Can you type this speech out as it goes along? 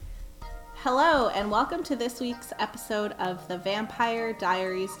Hello, and welcome to this week's episode of the Vampire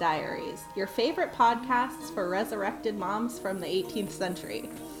Diaries Diaries, your favorite podcasts for resurrected moms from the 18th century.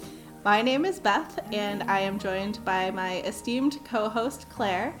 My name is Beth, and I am joined by my esteemed co-host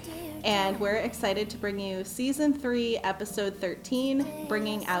Claire, and we're excited to bring you Season 3, Episode 13,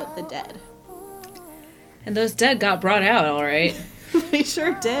 Bringing Out the Dead. And those dead got brought out, all right. They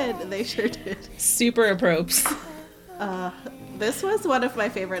sure did. Super approps. This was one of my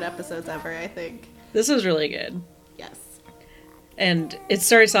favorite episodes ever, I think. This was really good. Yes. And it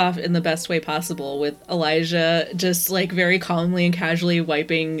starts off in the best way possible with Elijah just like very calmly and casually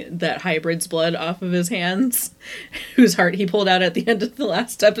wiping that hybrid's blood off of his hands, whose heart he pulled out at the end of the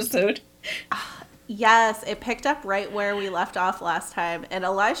last episode. Yes, it picked up right where we left off last time. And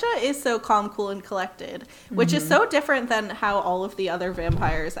Elijah is so calm, cool, and collected, which is so different than how all of the other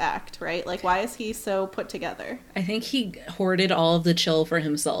vampires act, right? Like, why is he so put together? I think he hoarded all of the chill for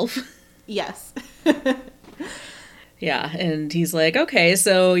himself. Yes. Yeah, and he's like, okay,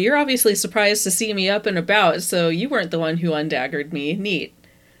 so you're obviously surprised to see me up and about, so you weren't the one who undaggered me. Neat.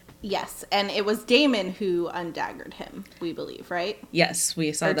 Yes, and it was Damon who undaggered him, we believe, right? Yes,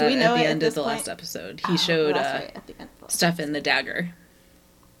 we saw that at the end of the last episode. He showed Stefan the dagger.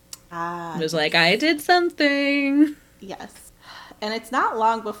 It was like, I did something. Yes. And it's not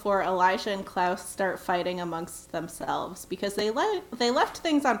long before Elijah and Klaus start fighting amongst themselves, because they left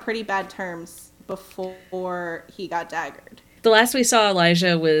things on pretty bad terms before he got daggered. The last we saw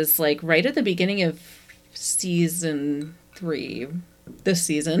Elijah was like right at the beginning of season 3. This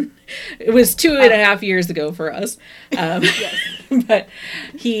season. It was 2.5 years ago for us. Yes. But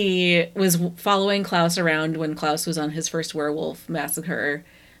he was following Klaus around when Klaus was on his first werewolf massacre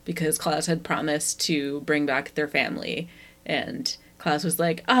because Klaus had promised to bring back their family. And Klaus was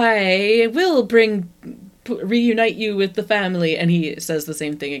like, I will reunite you with the family. And he says the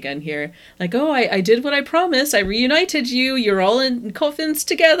same thing again here. Like, oh, I did what I promised. I reunited you. You're all in coffins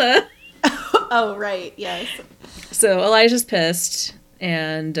together. Oh, right. Yes. So Elijah's pissed,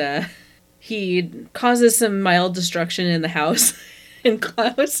 and he causes some mild destruction in the house, and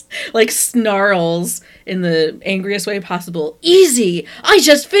Klaus, like, snarls in the angriest way possible, "Easy! I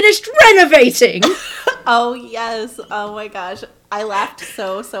just finished renovating!" Oh, yes. Oh, my gosh. I laughed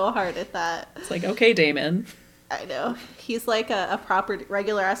so hard at that. It's like, okay, Damon. I know. He's like a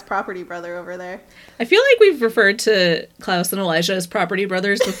regular-ass property brother over there. I feel like we've referred to Klaus and Elijah as property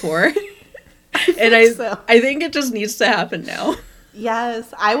brothers before. I think it just needs to happen now.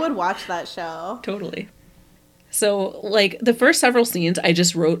 Yes, I would watch that show. Totally. So, like, the first several scenes, I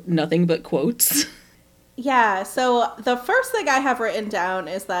just wrote nothing but quotes. Yeah, so the first thing I have written down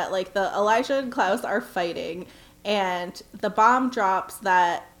is that, like, the Elijah and Klaus are fighting, and the bomb drops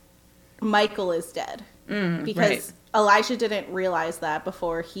that Michael is dead. Because Elijah didn't realize that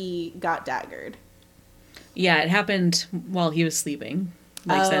before he got daggered. Yeah, it happened while he was sleeping.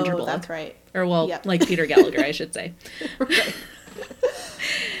 Like Sandra Bullock. That's right. Or, well, yep. Like Peter Gallagher, I should say. Right.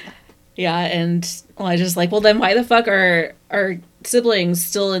 Yeah, and Elijah's like, well, then why the fuck are our siblings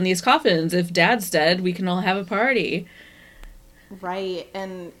still in these coffins? If Dad's dead, we can all have a party. Right,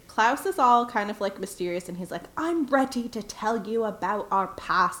 and Klaus is all kind of, like, mysterious, and he's like, I'm ready to tell you about our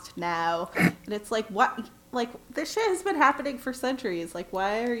past now. And it's like, what? Like, this shit has been happening for centuries. Like,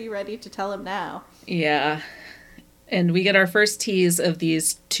 why are you ready to tell him now? Yeah. And we get our first tease of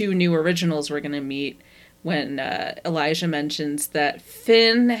these 2 new originals we're going to meet when Elijah mentions that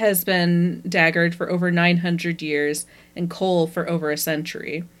Finn has been daggered for over 900 years and Cole for over a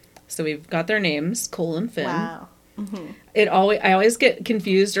century. So we've got their names, Cole and Finn. Wow. Mm-hmm. I always get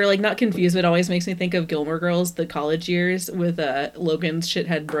confused, or like not confused, but it always makes me think of Gilmore Girls, the college years, with Logan's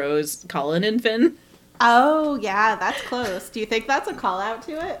shithead bros, Colin and Finn. Oh, yeah, that's close. Do you think that's a call out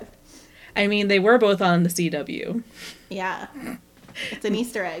to it? I mean, they were both on the CW. Yeah. It's an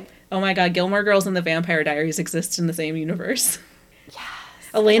Easter egg. Oh my god, Gilmore Girls and the Vampire Diaries exist in the same universe. Yes.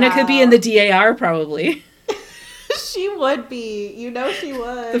 Elena could be in the DAR, probably. She would be. You know she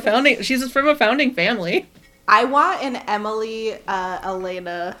would. She's from a founding family. I want an Emily,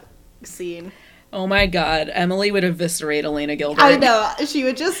 Elena scene. Oh my god, Emily would eviscerate Elena Gilbert. I know, she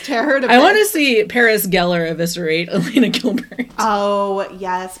would just tear her to bits. I want to see Paris Geller eviscerate Elena Gilbert. Oh,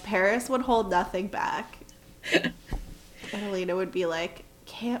 yes, Paris would hold nothing back. And Elena would be like,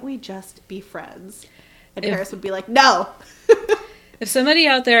 can't we just be friends? And Paris would be like, no! If somebody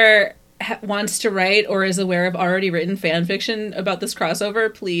out there wants to write or is aware of already written fan fiction about this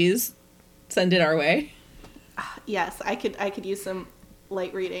crossover, please send it our way. Yes, I could use some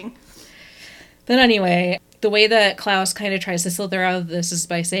light reading. Then anyway, the way that Klaus kind of tries to slither out of this is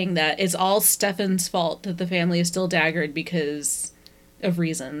by saying that it's all Stefan's fault that the family is still daggered because of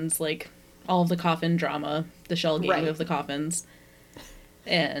reasons. Like, all of the coffin drama, the shell game of the coffins.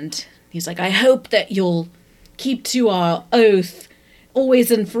 And he's like, I hope that you'll keep to our oath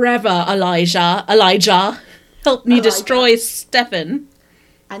always and forever, Elijah. Help me destroy Stefan.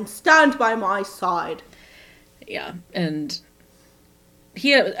 And stand by my side. Yeah, and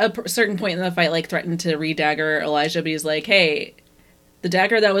he at a certain point in the fight, like, threatened to re-dagger Elijah, but he's like, hey, the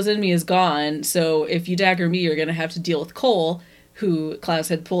dagger that was in me is gone, so if you dagger me, you're gonna have to deal with Cole, who Klaus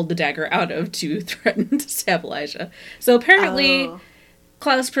had pulled the dagger out of to threaten to stab Elijah. So apparently,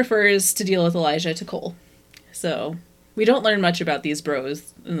 Klaus prefers to deal with Elijah to Cole. So we don't learn much about these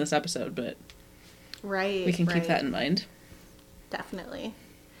bros in this episode, but we can keep that in mind. Definitely.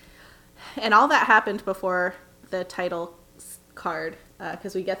 And all that happened before the title card,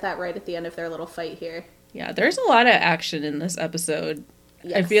 because we get that right at the end of their little fight here. Yeah, there's a lot of action in this episode.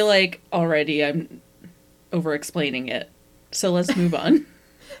 Yes. I feel like already I'm over-explaining it. So let's move on.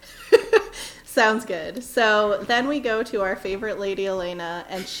 Sounds good. So then we go to our favorite lady, Elena,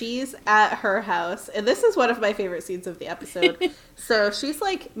 and she's at her house. And this is one of my favorite scenes of the episode. So she's,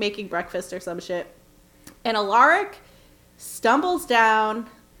 like, making breakfast or some shit. And Alaric stumbles down,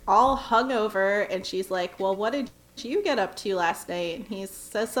 all hungover, and she's like, well, what did you get up to last night? And he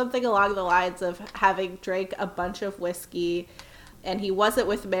says something along the lines of having drank a bunch of whiskey, and he wasn't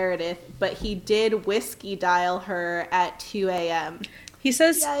with Meredith, but he did whiskey dial her at 2 a.m. He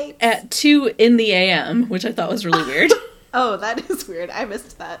says at 2 in the a.m., which I thought was really weird. Oh, that is weird. I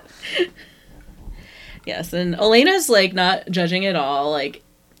missed that. Yes, and Elena's, like, not judging at all. Like,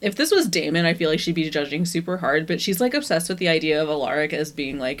 if this was Damon, I feel like she'd be judging super hard, but she's, like, obsessed with the idea of Alaric as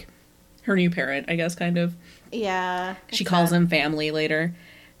being, like, her new parent, I guess, kind of. Yeah. She calls him family later,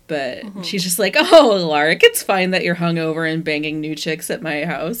 but she's just like, oh, Alaric, it's fine that you're hungover and banging new chicks at my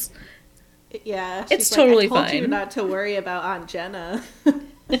house. Yeah. It's totally fine. I told fine. you not to worry about Aunt Jenna.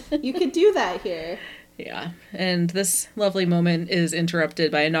 You could do that here. Yeah. And this lovely moment is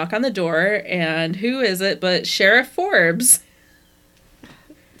interrupted by a knock on the door, and who is it but Sheriff Forbes?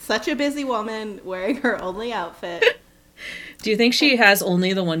 Such a busy woman wearing her only outfit. Do you think she has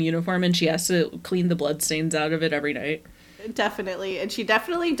only the one uniform and she has to clean the bloodstains out of it every night? Definitely. And she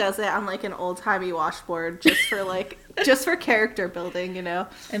definitely does it on, like, an old-timey washboard just for character building, you know?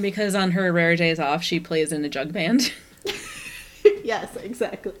 And because on her rare days off, she plays in a jug band. Yes,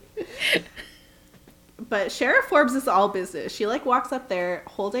 exactly. But Sheriff Forbes is all business. She, like, walks up there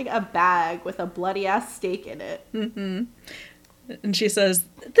holding a bag with a bloody-ass steak in it. Mm-hmm. And she says,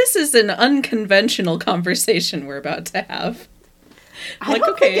 this is an unconventional conversation we're about to have. I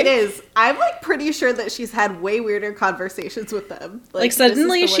don't think it is. I'm, like, pretty sure that she's had way weirder conversations with them. Like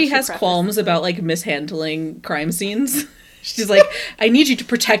suddenly she has qualms about, like, mishandling crime scenes. She's like, I need you to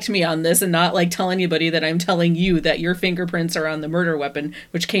protect me on this and not, like, tell anybody that I'm telling you that your fingerprints are on the murder weapon,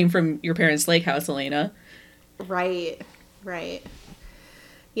 which came from your parents' lake house, Elena. Right.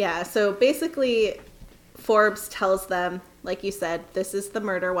 Yeah, so basically Forbes tells them, like you said, this is the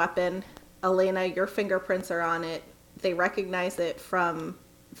murder weapon. Elena, your fingerprints are on it. They recognize it from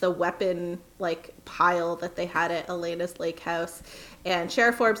the weapon, like, pile that they had at Elena's lake house. And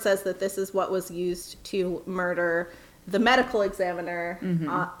Sheriff Forbes says that this is what was used to murder the medical examiner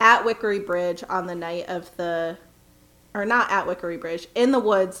at Wickory Bridge on the night of not at Wickory Bridge, in the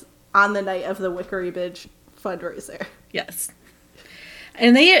woods on the night of the Wickory Bridge fundraiser. Yes.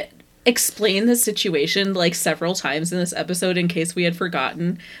 And they explain the situation, like, several times in this episode in case we had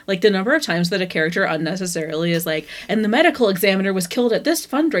forgotten. Like, the number of times that a character unnecessarily is like, and the medical examiner was killed at this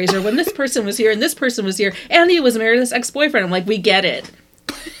fundraiser when this person was here and this person was here and he was Meredith's ex-boyfriend. I'm like, we get it.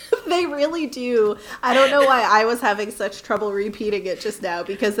 They really do. I don't know why I was having such trouble repeating it just now,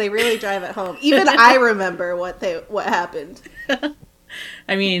 because they really drive it home. Even I remember what happened.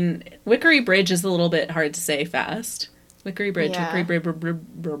 I mean, Wickory Bridge is a little bit hard to say fast. Wickory Bridge, yeah. Wickory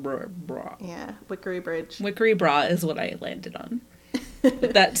Bra. Yeah, Wickory Bridge. Wickory Bra is what I landed on.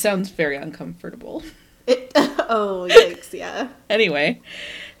 That sounds very uncomfortable. Oh, yikes, yeah. Anyway,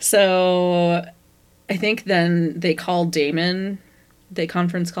 so I think then they call Damon. They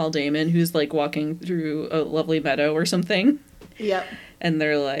conference call Damon, who's, like, walking through a lovely meadow or something. Yep. And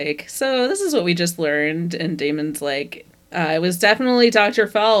they're like, so this is what we just learned. And Damon's like, it was definitely Dr.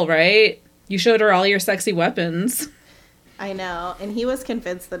 Fell, right? You showed her all your sexy weapons. I know. And he was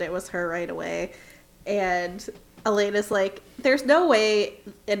convinced that it was her right away. And Elena's like, there's no way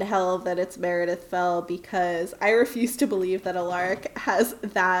in hell that it's Meredith Fell, because I refuse to believe that Alaric has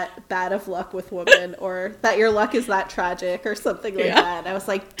that bad of luck with women, or that your luck is that tragic or something like that. And I was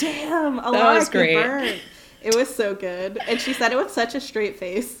like, damn, Alaric, you burned. It was so good. And she said it with such a straight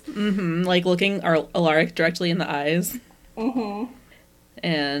face. Like looking Alaric directly in the eyes.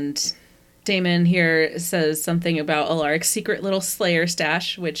 And Damon here says something about Alaric's secret little Slayer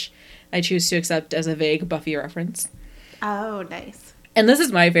stash, which I choose to accept as a vague Buffy reference. Oh, nice. And this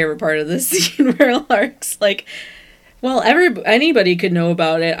is my favorite part of this scene where Alaric's like, well, anybody could know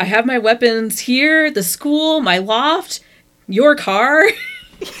about it. I have my weapons here, the school, my loft, your car.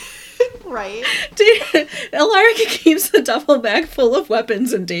 Right. Alaric keeps a duffel bag full of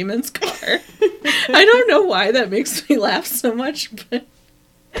weapons in Damon's car. I don't know why that makes me laugh so much, but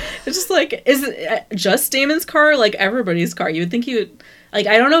it's just like, is it just Damon's car? Like, everybody's car. You would think he would... Like,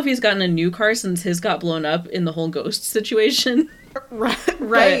 I don't know if he's gotten a new car since his got blown up in the whole ghost situation. Right.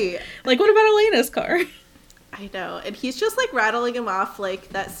 But, like, what about Elena's car? I know. And he's just, like, rattling him off, like,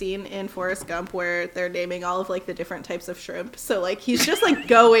 that scene in Forrest Gump where they're naming all of, like, the different types of shrimp. So, like, he's just, like,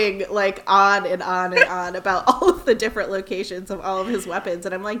 going, like, on and on and on about all of the different locations of all of his weapons.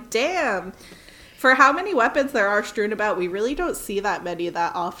 And I'm like, damn. For how many weapons there are strewn about, we really don't see that many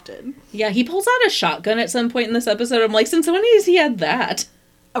that often. Yeah, he pulls out a shotgun at some point in this episode. I'm like, since when has he had that?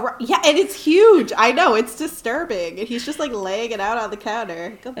 Yeah, and it's huge. I know, it's disturbing. And he's just, like, laying it out on the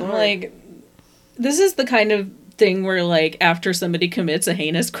counter. Good Lord. I'm like, this is the kind of thing where, like, after somebody commits a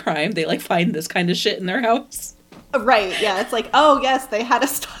heinous crime, they, like, find this kind of shit in their house. Right, yeah. It's like, oh, yes, they had a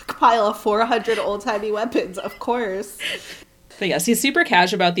stockpile of 400 old-timey weapons, of course. But yes, he's super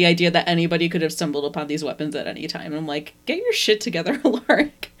cash about the idea that anybody could have stumbled upon these weapons at any time. I'm like, get your shit together,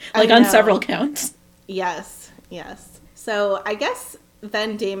 Alaric. Like, on several counts. Yes, yes. So, I guess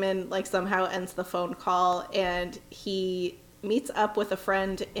then Damon, like, somehow ends the phone call, and he meets up with a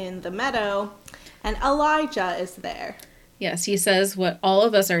friend in the meadow, and Elijah is there. Yes, he says what all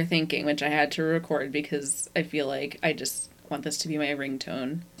of us are thinking, which I had to record because I feel like I just want this to be my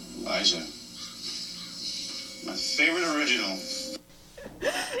ringtone. Elijah. My favorite original.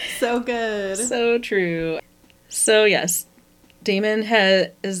 So good. So true. So yes, Damon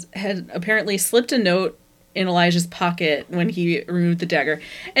had apparently slipped a note in Elijah's pocket when he removed the dagger.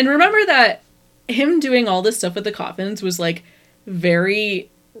 And remember that him doing all this stuff with the coffins was like very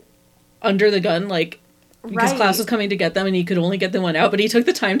under the gun, like because Klaus was coming to get them and he could only get the one out, but he took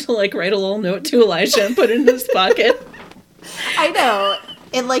the time to like write a little note to Elijah and put it in his pocket. I know.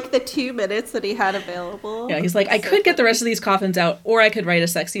 In, like, the 2 minutes that he had available. Yeah, he's like, I could get the rest of these coffins out, or I could write a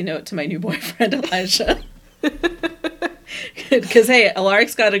sexy note to my new boyfriend, Elijah. Because, hey,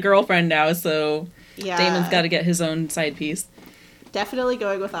 Alaric's got a girlfriend now, so yeah. Damon's got to get his own side piece. Definitely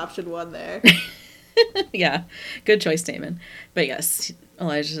going with option 1 there. Yeah, good choice, Damon. But yes,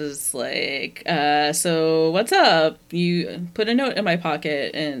 Elijah's like, so what's up? You put a note in my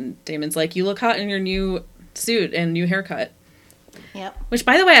pocket, and Damon's like, you look hot in your new suit and new haircut. Yep. Which,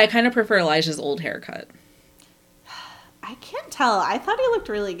 by the way, I kind of prefer Elijah's old haircut. I can't tell. I thought he looked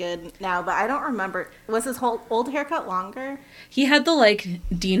really good now, but I don't remember. Was his whole old haircut longer? He had the, like,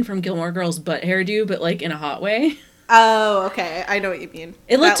 Dean from Gilmore Girls butt hairdo, but, like, in a hot way. Oh, okay. I know what you mean.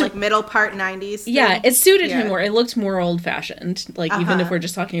 It looked that, like, middle part 90s thing. Yeah, it suited him more. It looked more old-fashioned, like, even if we're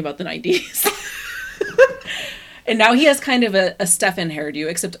just talking about the 90s. And now he has kind of a Stefan hairdo,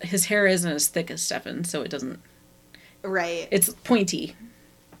 except his hair isn't as thick as Stefan, so it doesn't... Right. It's pointy.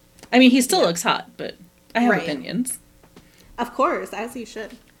 I mean, he still looks hot, but I have opinions. Of course, as you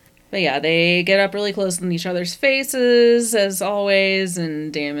should. But yeah, they get up really close in each other's faces, as always,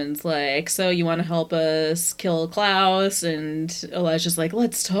 and Damon's like, so you want to help us kill Klaus? And Elijah's like,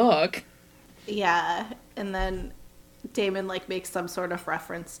 let's talk. Yeah, and then Damon, like, makes some sort of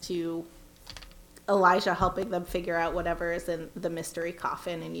reference to Elijah helping them figure out whatever is in the mystery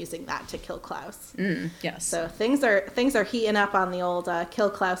coffin and using that to kill Klaus. Yes. So things are heating up on the old kill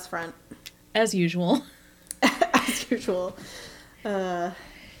Klaus front. As usual. As usual.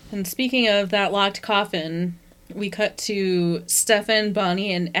 And speaking of that locked coffin, we cut to Stefan,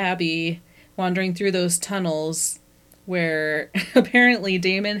 Bonnie, and Abby wandering through those tunnels where apparently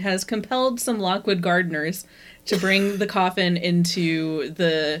Damon has compelled some Lockwood gardeners to bring the coffin into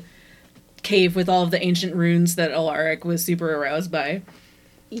the cave with all of the ancient runes that Alaric was super aroused by.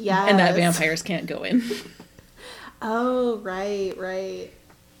 Yeah. And that vampires can't go in. Oh, right.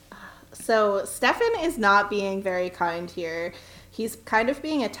 So Stefan is not being very kind here. He's kind of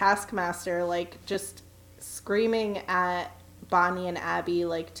being a taskmaster, like just screaming at Bonnie and Abby,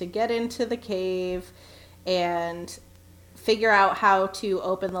 like to get into the cave and figure out how to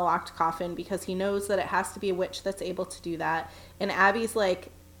open the locked coffin because he knows that it has to be a witch that's able to do that. And Abby's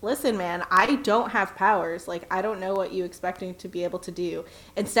like, listen, man, I don't have powers. Like, I don't know what you expect me to be able to do.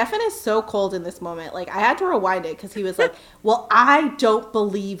 And Stefan is so cold in this moment. Like, I had to rewind it because he was like, well, I don't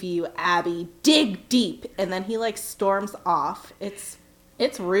believe you, Abby. Dig deep. And then he, like, storms off. It's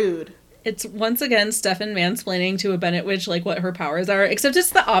rude. It's once again Stefan mansplaining to a Bennett witch, like, what her powers are, except it's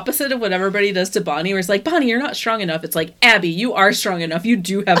the opposite of what everybody does to Bonnie, where it's like, Bonnie, you're not strong enough. It's like, Abby, you are strong enough. You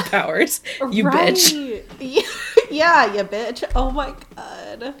do have powers. You bitch. Yeah, you bitch. Oh my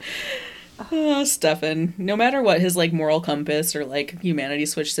god. Oh, Stefan. No matter what his, like, moral compass or, like, humanity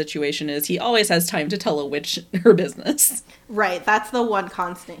switch situation is, he always has time to tell a witch her business. Right, that's the one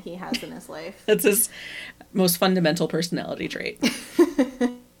constant he has in his life. That's his most fundamental personality trait.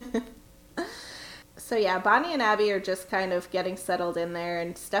 So yeah, Bonnie and Abby are just kind of getting settled in there,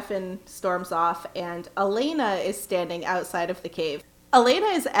 and Stefan storms off, and Elena is standing outside of the cave. Elena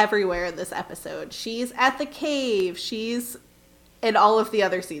is everywhere in this episode. She's at the cave. She's in all of the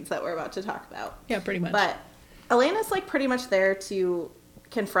other scenes that we're about to talk about. Yeah, pretty much. But Elena's, like, pretty much there to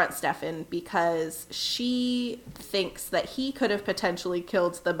confront Stefan because she thinks that he could have potentially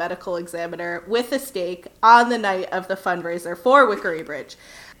killed the medical examiner with a stake on the night of the fundraiser for Wickery Bridge.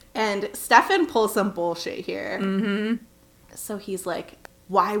 And Stefan pulls some bullshit here. Mm-hmm. So he's like,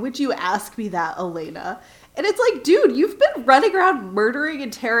 why would you ask me that, Elena? And it's like, dude, you've been running around murdering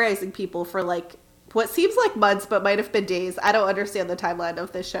and terrorizing people for, like, what seems like months, but might have been days. I don't understand the timeline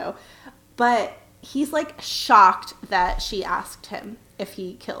of this show. But he's, like, shocked that she asked him if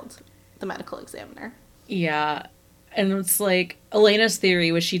he killed the medical examiner. Yeah. And it's like, Elena's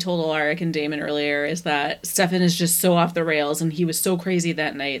theory, which she told Alaric and Damon earlier, is that Stefan is just so off the rails and he was so crazy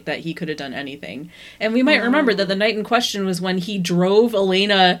that night that he could have done anything. And we might remember that the night in question was when he drove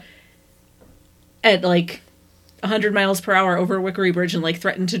Elena at, like, 100 miles per hour over Wickery Bridge and, like,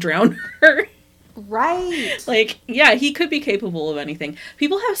 threatened to drown her. Right. Like, yeah, he could be capable of anything.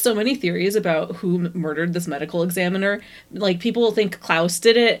 People have so many theories about who murdered this medical examiner. Like, people think Klaus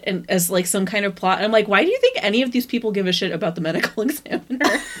did it and as, like, some kind of plot. And I'm like, why do you think any of these people give a shit about the medical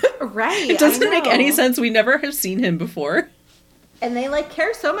examiner? Right. It doesn't make any sense. We never have seen him before. And they, like,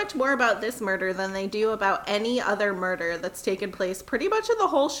 care so much more about this murder than they do about any other murder that's taken place pretty much in the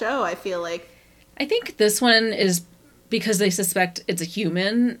whole show, I feel like. I think this one is because they suspect it's a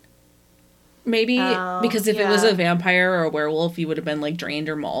human. Maybe because if it was a vampire or a werewolf, he would have been, like, drained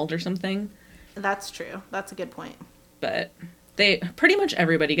or mauled or something. That's true. That's a good point. But they pretty much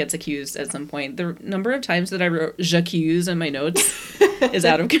everybody gets accused at some point. The number of times that I wrote "j'accuse" in my notes is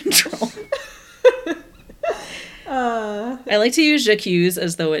out of control. I like to use "j'accuse"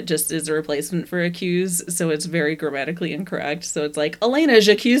 as though it just is a replacement for "accuse," so it's very grammatically incorrect. So it's like, Elena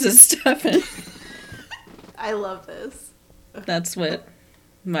j'accuses Stefan. I love this. That's what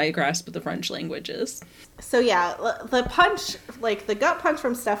my grasp of the French language is. So yeah, the punch, like, the gut punch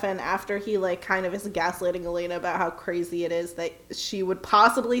from Stefan after he, like, kind of is gaslighting Elena about how crazy it is that she would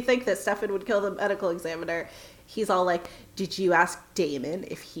possibly think that Stefan would kill the medical examiner. He's all like, did you ask Damon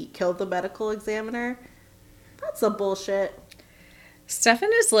if he killed the medical examiner? That's a bullshit.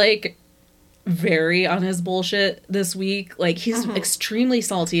 Stefan is, like, very on his bullshit this week. Like, he's extremely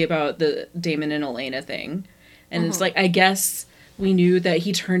salty about the Damon and Elena thing. And it's like, I guess we knew that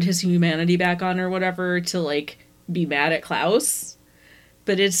he turned his humanity back on or whatever to, like, be mad at Klaus.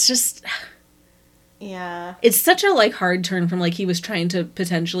 But it's just... Yeah. It's such a, like, hard turn from, like, he was trying to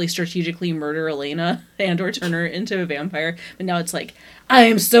potentially strategically murder Elena and or turn her into a vampire. But now it's like, I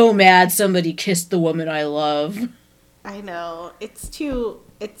am so mad somebody kissed the woman I love. I know. It's too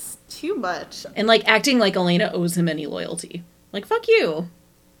much. And, like, acting like Elena owes him any loyalty. Like, fuck you.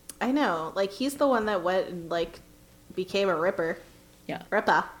 I know. Like, he's the one that went and, like, became a Ripper. Yeah.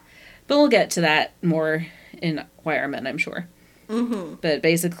 Ripper. But we'll get to that more in Why Are Men, I'm sure. Mm-hmm. But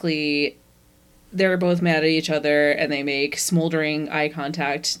basically, they're both mad at each other, and they make smoldering eye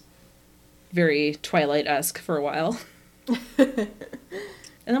contact, very Twilight-esque for a while. And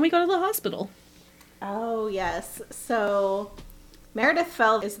then we go to the hospital. Oh, yes. So, Meredith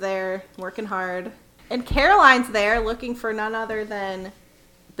Fell is there, working hard. And Caroline's there, looking for none other than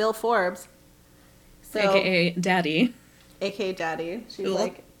Bill Forbes. So, A.K.A. Daddy. A.K.A. Daddy. She's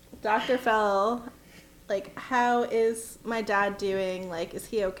like, Dr. Fell, like, how is my dad doing? Like, is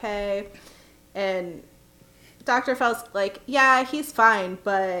he okay? And Dr. Fell's like, yeah, he's fine,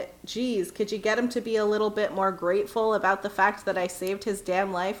 but geez, could you get him to be a little bit more grateful about the fact that I saved his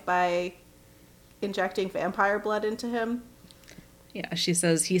damn life by injecting vampire blood into him? Yeah, she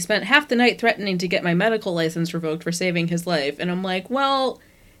says, he spent half the night threatening to get my medical license revoked for saving his life. And I'm like, well,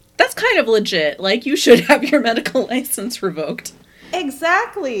 that's kind of legit. Like, you should have your medical license revoked.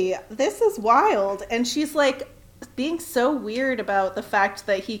 Exactly. This is wild. And she's, like, being so weird about the fact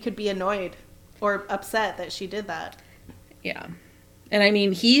that he could be annoyed or upset that she did that. Yeah. And I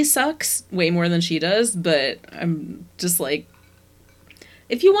mean, he sucks way more than she does, but I'm just like,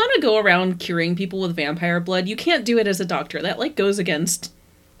 if you want to go around curing people with vampire blood, you can't do it as a doctor. That, like, goes against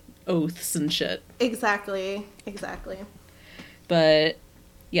oaths and shit. Exactly. But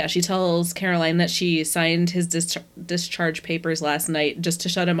yeah, she tells Caroline that she signed his discharge papers last night just to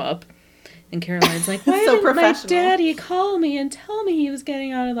shut him up. And Caroline's like, why So didn't my daddy call me and tell me he was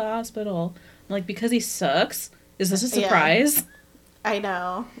getting out of the hospital? I'm like, because he sucks? Is this a surprise? Yeah, I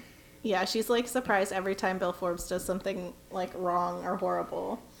know. Yeah, she's like surprised every time Bill Forbes does something like wrong or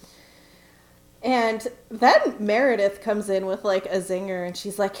horrible. And then Meredith comes in with like a zinger and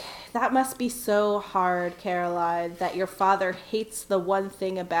she's like, that must be so hard, Caroline, that your father hates the one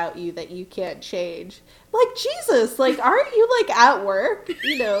thing about you that you can't change. Like, Jesus, like, aren't you like at work?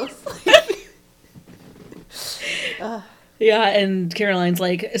 You know? Yeah, and Caroline's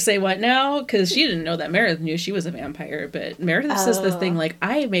like, say what now? Because she didn't know that Meredith knew she was a vampire, but Meredith says this thing like,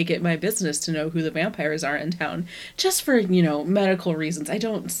 I make it my business to know who the vampires are in town, just for, you know, medical reasons. I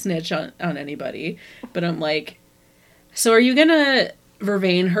don't snitch on anybody. But I'm like, so are you gonna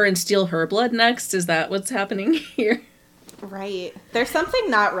vervain her and steal her blood next? Is that what's happening here? Right. There's something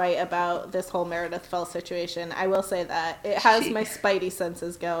not right about this whole Meredith Fell situation. I will say that. It has my spidey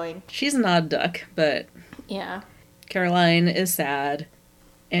senses going. She's an odd duck, but... Yeah. Caroline is sad,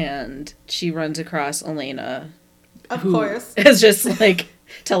 and she runs across Elena. Of course. Has just, like,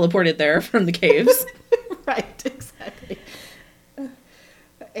 teleported there from the caves. Right, exactly.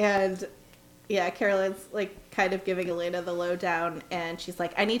 And, yeah, Caroline's, like, kind of giving Elena the lowdown, and she's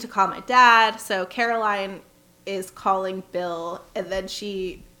like, I need to call my dad. So Caroline is calling Bill, and then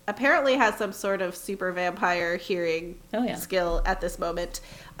she apparently has some sort of super vampire hearing skill at this moment,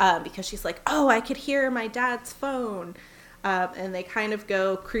 because she's like, oh, I could hear my dad's phone. And they kind of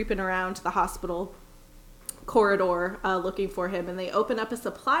go creeping around the hospital corridor looking for him, and they open up a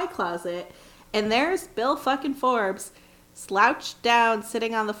supply closet, and there's Bill fucking Forbes slouched down,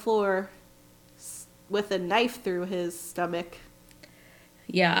 sitting on the floor with a knife through his stomach.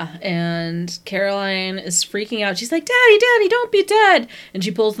 Yeah, and Caroline is freaking out. She's like, Daddy, don't be dead. And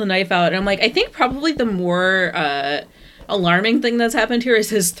she pulls the knife out. And I'm like, I think probably the more alarming thing that's happened here is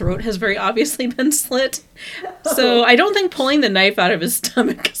his throat has very obviously been slit. So I don't think pulling the knife out of his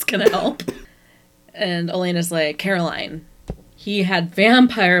stomach is going to help. And Elena's like, Caroline, he had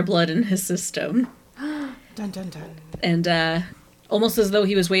vampire blood in his system. Dun, dun, dun. And almost as though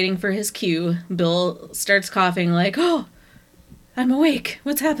he was waiting for his cue, Bill starts coughing like, oh, I'm awake.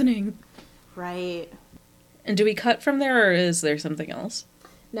 What's happening? Right. And do we cut from there, or is there something else?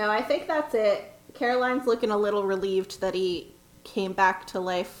 No, I think that's it. Caroline's looking a little relieved that he came back to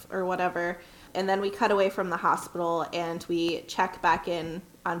life or whatever. And then we cut away from the hospital and we check back in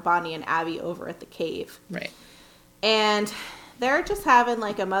on Bonnie and Abby over at the cave. Right. And they're just having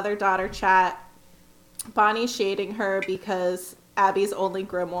like a mother-daughter chat. Bonnie's shading her because Abby's only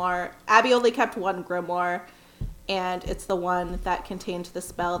grimoire. Abby only kept one grimoire. And it's the one that contained the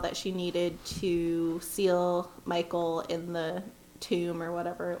spell that she needed to seal Michael in the tomb or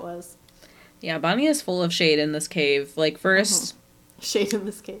whatever it was. Yeah, Bonnie is full of shade in this cave. Like, first... Shade in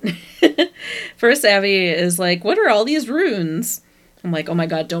this cave. First, Abby is like, what are all these runes? I'm like, oh my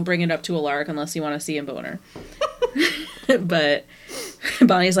god, don't bring it up to Alaric unless you want to see him boner. But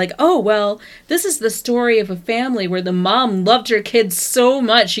Bonnie's like, oh, well, this is the story of a family where the mom loved her kids so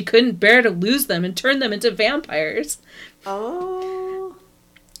much she couldn't bear to lose them and turn them into vampires. Oh.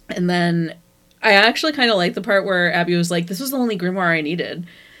 And then I actually kind of like the part where Abby was like, this was the only grimoire I needed.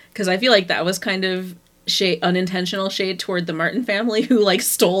 Because I feel like that was kind of unintentional shade toward the Martin family who, like,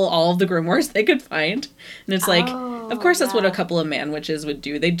 stole all of the grimoires they could find. And it's like, of course that's what a couple of man witches would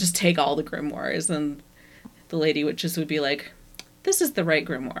do. They'd just take all the grimoires, and the lady witches would be like, this is the right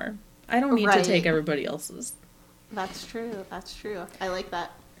grimoire. I don't need to take everybody else's. That's true. That's true. I like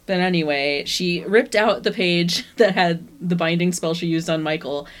that. But anyway, she ripped out the page that had the binding spell she used on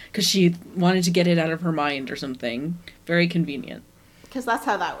Michael because she wanted to get it out of her mind or something. Very convenient. Because that's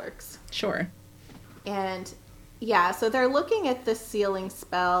how that works. Sure. And yeah, so they're looking at the sealing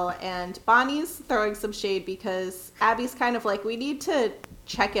spell, and Bonnie's throwing some shade because Abby's kind of like, we need to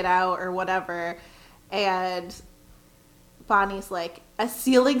check it out or whatever. And Bonnie's like, a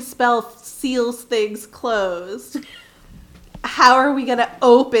sealing spell seals things closed. How are we going to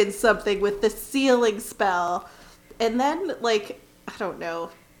open something with the sealing spell? And then, like, I don't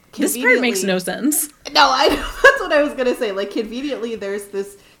know. This part makes no sense. No, that's what I was going to say. Like, conveniently, there's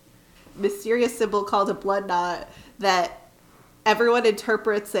this mysterious symbol called a blood knot that everyone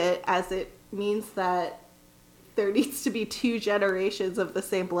interprets it as it means that there needs to be 2 generations of the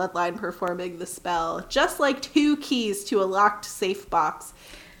same bloodline performing the spell. Just like 2 keys to a locked safe box.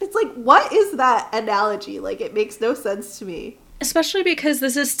 It's like, what is that analogy? Like, it makes no sense to me. Especially because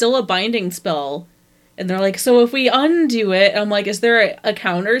this is still a binding spell. And they're like, so if we undo it, I'm like, is there a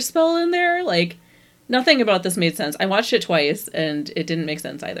counter spell in there? Like, nothing about this made sense. I watched it twice, and it didn't make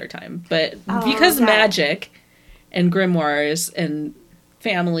sense either time. But because magic and grimoires and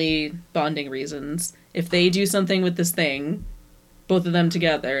family bonding reasons, if they do something with this thing, both of them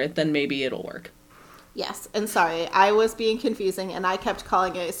together, then maybe it'll work. Yes, and sorry, I was being confusing, and I kept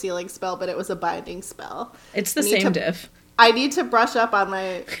calling it a sealing spell, but it was a binding spell. It's the same diff. I need to brush up on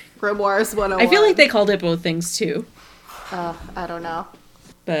my Grimoires 101. I feel like they called it both things, too. I don't know.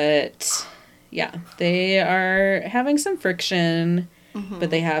 But, yeah, they are having some friction, but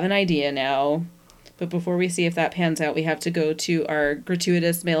they have an idea now. But before we see if that pans out, we have to go to our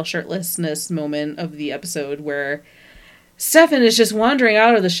gratuitous male shirtlessness moment of the episode where Stefan is just wandering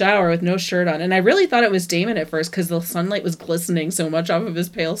out of the shower with no shirt on. And I really thought it was Damon at first because the sunlight was glistening so much off of his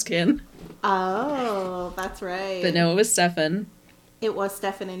pale skin. Oh, that's right. But no, it was Stefan. It was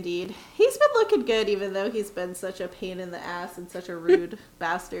Stefan indeed. He's been looking good even though he's been such a pain in the ass and such a rude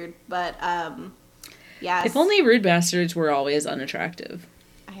bastard. But, yeah. If only rude bastards were always unattractive.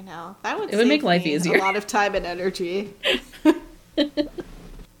 I know. That would make life easier. A lot of time and energy.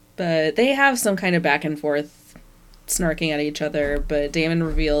 But they have some kind of back and forth snarking at each other, but Damon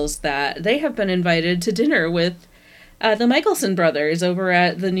reveals that they have been invited to dinner with the Michelson brothers over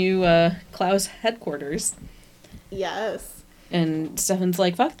at the new Klaus headquarters. Yes. And Stefan's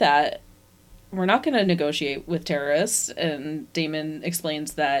like, fuck that. We're not going to negotiate with terrorists. And Damon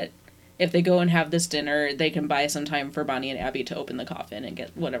explains that if they go and have this dinner, they can buy some time for Bonnie and Abby to open the coffin and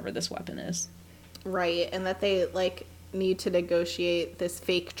get whatever this weapon is. Right, and that they, like, need to negotiate this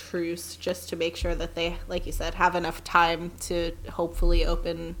fake truce just to make sure that they, like you said, have enough time to hopefully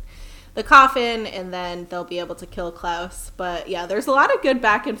open the coffin, and then they'll be able to kill Klaus. But yeah, there's a lot of good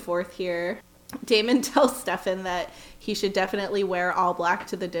back and forth here. Damon tells Stefan that he should definitely wear all black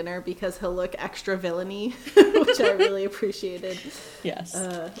to the dinner because he'll look extra villainy, which I really appreciated. Yes.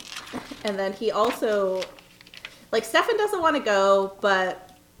 And then he also, like, Stefan doesn't want to go,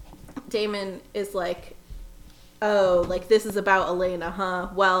 but Damon is like, oh, like, this is about Elena, huh?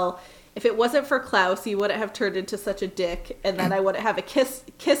 Well, if it wasn't for Klaus, you wouldn't have turned into such a dick, and then I wouldn't have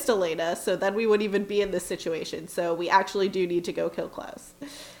kissed Elena, so then we wouldn't even be in this situation. So we actually do need to go kill Klaus.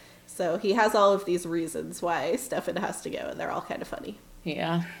 So he has all of these reasons why Stefan has to go, and they're all kind of funny.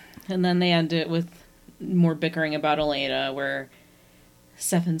 Yeah. And then they end it with more bickering about Elena, where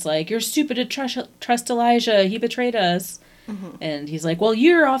Stefan's like, you're stupid to trust Elijah. He betrayed us. Mm-hmm. And he's like, well,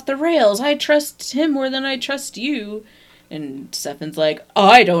 you're off the rails. I trust him more than I trust you. And Stefan's like,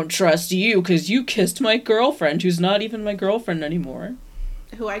 I don't trust you because you kissed my girlfriend, who's not even my girlfriend anymore.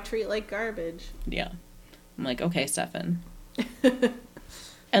 Who I treat like garbage. Yeah. I'm like, okay, Stefan.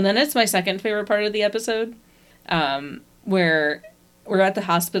 And then it's my second favorite part of the episode, where we're at the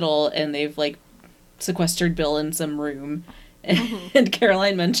hospital and they've, like, sequestered Bill in some room. And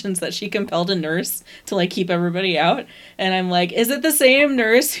Caroline mentions that she compelled a nurse to, like, keep everybody out. And I'm like, is it the same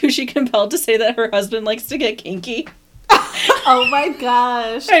nurse who she compelled to say that her husband likes to get kinky? Oh my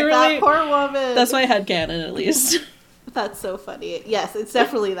gosh. That poor woman. That's my headcanon, at least. That's so funny. Yes, it's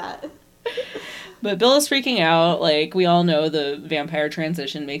definitely that. But Bill is freaking out. Like, we all know the vampire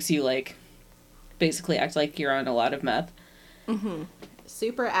transition makes you, like, basically act like you're on a lot of meth. Mm-hmm.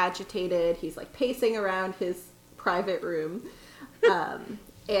 Super agitated. He's, like, pacing around his private room.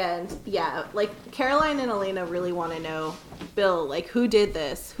 And, yeah, like, Caroline and Elena really want to know, Bill, like, who did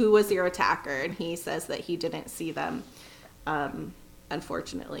this? Who was your attacker? And he says that he didn't see them,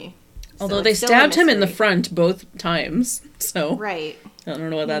 unfortunately. Although so they stabbed him in the front both times, so... Right. I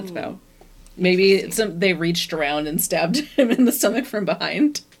don't know what that's about. Maybe they reached around and stabbed him in the stomach from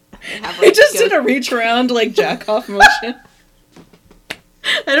behind. They just did a reach around, like, jack-off motion.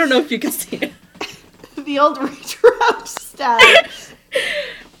 I don't know if you can see it. The old reach around stab.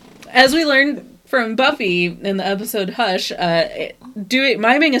 As we learned from Buffy in the episode Hush,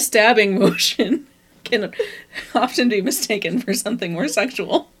 miming a stabbing motion can often be mistaken for something more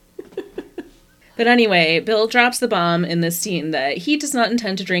sexual. But anyway, Bill drops the bomb in this scene that he does not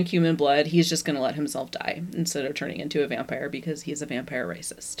intend to drink human blood. He's just going to let himself die instead of turning into a vampire because he's a vampire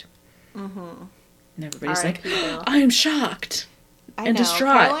racist. Mm-hmm. And everybody's like, I'm shocked and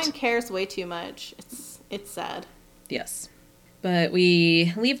distraught. Caroline cares way too much. It's sad. Yes. But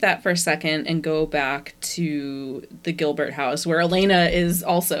we leave that for a second and go back to the Gilbert house where Elena is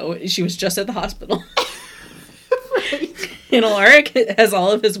also, she was just at the hospital. Right. And Alaric has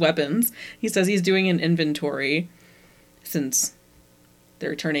all of his weapons. He says he's doing an inventory since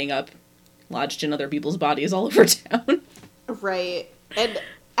they're turning up lodged in other people's bodies all over town. Right. And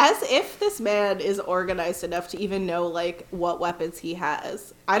As if this man is organized enough to even know, like, what weapons he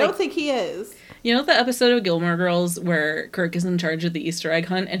has. I don't think he is. You know the episode of Gilmore Girls where Kirk is in charge of the Easter egg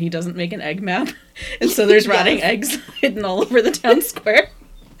hunt and he doesn't make an egg map? And so there's rotting eggs hidden all over the town square.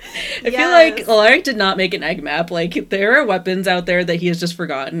 I feel like Alaric did not make an egg map. Like, there are weapons out there that he has just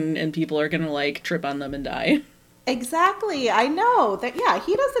forgotten and people are gonna, like, trip on them and die. Exactly. I know. That. Yeah,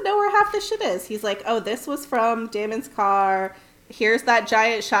 he doesn't know where half the shit is. He's like, oh, this was from Damon's car. Here's that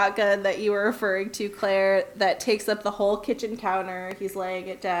giant shotgun that you were referring to, Claire, that takes up the whole kitchen counter. He's laying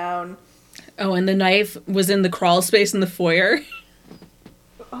it down. Oh, and the knife was in the crawl space in the foyer.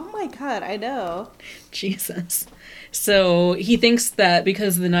 Oh my god, I know. Jesus. So he thinks that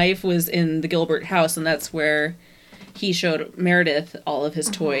because the knife was in the Gilbert house and that's where he showed Meredith all of his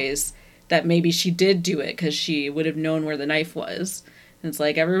toys, that maybe she did do it because she would have known where the knife was. And it's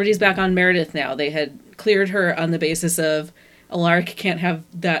like, everybody's back on Meredith now. They had cleared her on the basis of Alaric can't have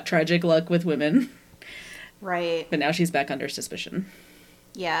that tragic luck with women. Right. But now she's back under suspicion.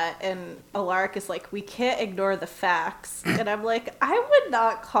 Yeah, and Alaric is like, we can't ignore the facts. And I'm like, I would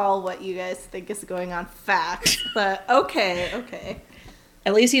not call what you guys think is going on facts. But okay.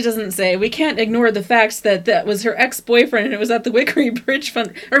 At least he doesn't say, we can't ignore the facts that that was her ex-boyfriend and it was at the Wickery Bridge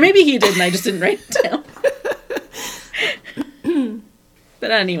Fund. Or maybe he did and I just didn't write it down.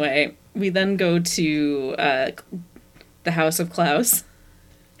 But anyway, we then go to the House of Klaus.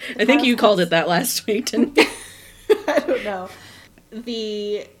 I think you called it that last week, didn't you? I don't know.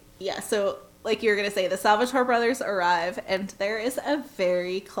 So like you were going to say, the Salvatore brothers arrive and there is a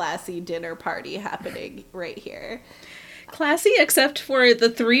very classy dinner party happening right here. Classy except for the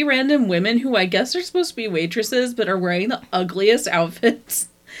 3 random women who I guess are supposed to be waitresses but are wearing the ugliest outfits.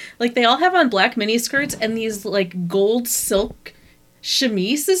 Like, they all have on black miniskirts and these, like, gold silk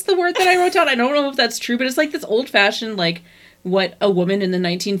chemise is the word that I wrote down. I don't know if that's true, but it's like this old-fashioned, like, what a woman in the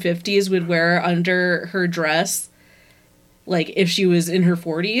 1950s would wear under her dress, like, if she was in her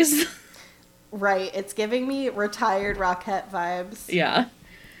 40s. Right. It's giving me retired Rockette vibes. Yeah.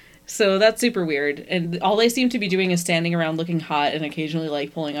 So that's super weird. And all they seem to be doing is standing around looking hot and occasionally,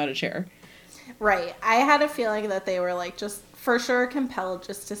 like, pulling out a chair. Right. I had a feeling that they were, like, just for sure compelled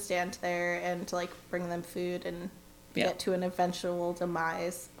just to stand there and to, like, bring them food and get to an eventual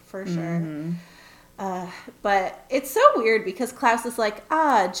demise, for sure. Mm-hmm. But it's so weird because Klaus is like,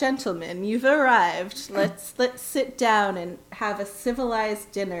 gentlemen, you've arrived. Let's sit down and have a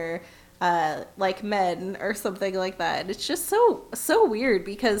civilized dinner, like men or something like that. It's just so weird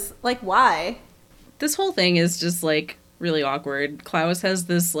because, like, why? This whole thing is just, like, really awkward. Klaus has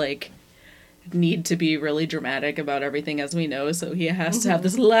this, like, need to be really dramatic about everything, as we know, so he has to have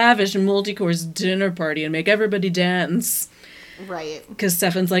this lavish multi-course dinner party and make everybody dance. Right. Because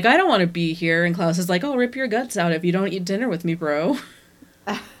Stefan's like, I don't want to be here, and Klaus is like, oh, rip your guts out if you don't eat dinner with me, bro.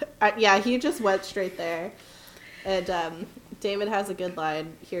 Yeah, he just went straight there. And David has a good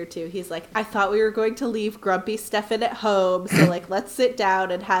line here, too. He's like, I thought we were going to leave grumpy Stefan at home, so, like, let's sit down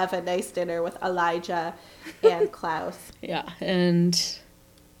and have a nice dinner with Elijah and Klaus. Yeah, and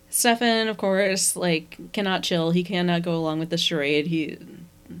Stefan, of course, like, cannot chill. He cannot go along with the charade. He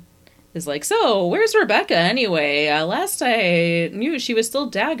is like, so, where's Rebecca anyway? Last I knew she was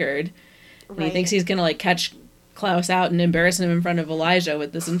still daggered. Right. And he thinks he's gonna, like, catch Klaus out and embarrass him in front of Elijah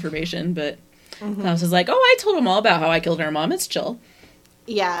with this information, but Klaus is like, oh, I told him all about how I killed her mom. It's chill.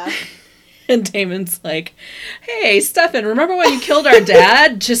 Yeah. And Damon's like, hey, Stefan, remember when you killed our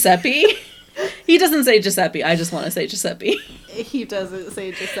dad, Giuseppe? He doesn't say Giuseppe. I just want to say Giuseppe. He doesn't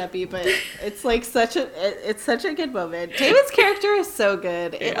say Giuseppe, but it's like such a good moment. Damon's character is so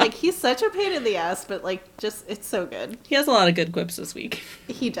good. Like, he's such a pain in the ass, but, like, just, it's so good. He has a lot of good quips this week.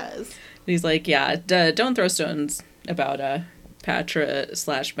 He does. He's like, yeah, don't throw stones about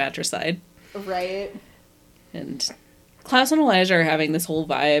Patra/matricide. Right. And Klaus and Elijah are having this whole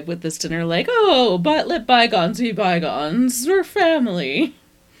vibe with this dinner, like, oh, but let bygones be bygones. We're family.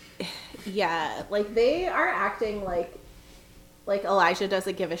 Yeah, like, they are acting like Elijah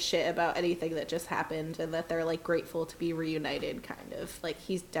doesn't give a shit about anything that just happened and that they're, like, grateful to be reunited, kind of. Like,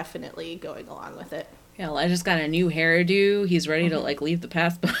 he's definitely going along with it. Yeah, Elijah's got a new hairdo. He's ready to, like, leave the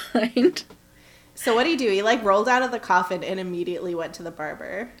past behind. So what did he do? He, like, rolled out of the coffin and immediately went to the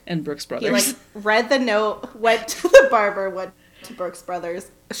barber. And Brooks Brothers. He, like, read the note, went to the barber, went to Brooks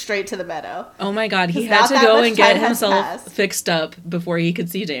Brothers, straight to the meadow. Oh my god, he had to go and get himself fixed up before he could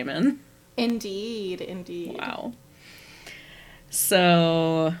see Damon. Indeed. Wow.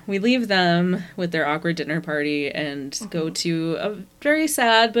 So we leave them with their awkward dinner party and go to a very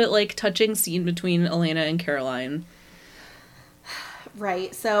sad but, like, touching scene between Elena and Caroline.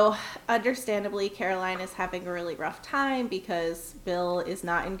 Right. So, understandably, Caroline is having a really rough time because Bill is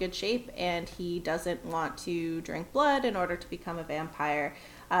not in good shape and he doesn't want to drink blood in order to become a vampire.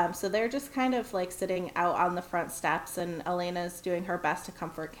 So they're just kind of like sitting out on the front steps, and Elena's doing her best to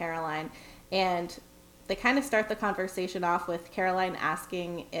comfort Caroline. And they kind of start the conversation off with Caroline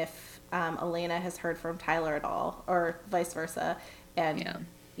asking if Elena has heard from Tyler at all, or vice versa. And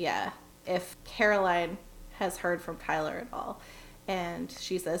if Caroline has heard from Tyler at all. And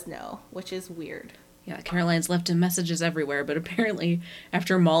she says no, which is weird. Yeah, Caroline's left him messages everywhere, but apparently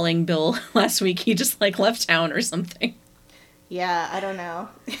after mauling Bill last week, he just, like, left town or something. Yeah, I don't know.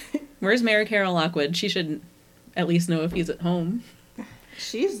 Where's Mary Carol Lockwood? She should at least know if he's at home.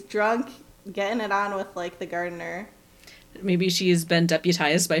 She's drunk, getting it on with, like, the gardener. Maybe she's been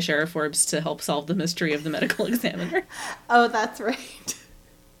deputized by Sheriff Forbes to help solve the mystery of the medical examiner. Oh, that's right.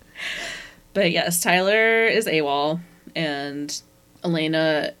 But yes, Tyler is AWOL, and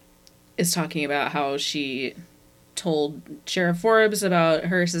Elena is talking about how she told Sheriff Forbes about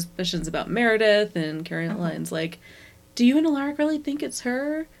her suspicions about Meredith, and Caroline's like, do you and Alaric really think it's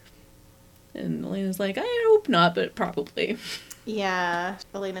her? And Elena's like, I hope not, but probably. Yeah.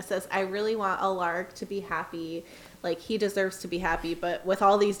 Elena says, I really want Alaric to be happy. Like, he deserves to be happy, but with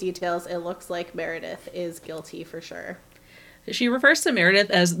all these details, it looks like Meredith is guilty for sure. She refers to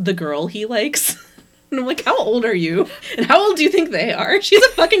Meredith as the girl he likes. And I'm like, how old are you? And how old do you think they are? She's a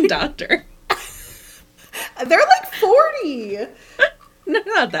fucking doctor. They're like 40. No,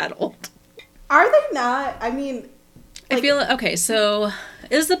 not that old. Are they not? I mean, like, I feel, okay, so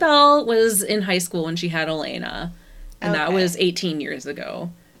Isabel was in high school when she had Elena. And that was 18 years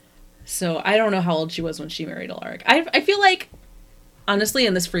ago. So I don't know how old she was when she married Alaric. I feel like, honestly,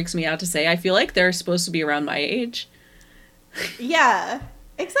 and this freaks me out to say, I feel like they're supposed to be around my age. Yeah,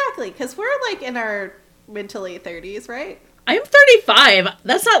 exactly. Because we're like in our mid to late 30s, right? I'm 35.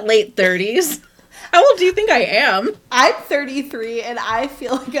 That's not late 30s. How old do you think I am? I'm 33, and I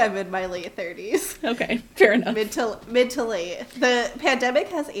feel like I'm in my late 30s. Okay, fair enough. Mid to late. The pandemic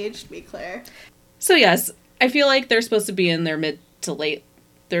has aged me, Claire. So yes, I feel like they're supposed to be in their mid to late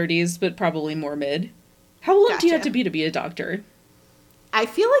 30s, but probably more mid. How old do you have to be a doctor? I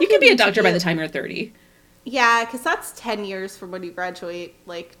feel like you can be a doctor by the time you're 30. Yeah, because that's 10 years from when you graduate,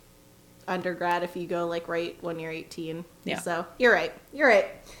 like, undergrad, if you go, like, right when you're 18. Yeah. So, you're right. You're right.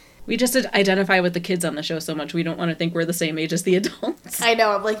 We just identify with the kids on the show so much, we don't want to think we're the same age as the adults. I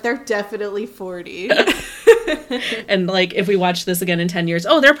know, I'm like, they're definitely 40. And, like, if we watch this again in 10 years,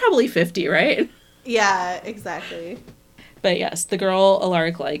 oh, they're probably 50, right? Yeah, exactly. But yes, the girl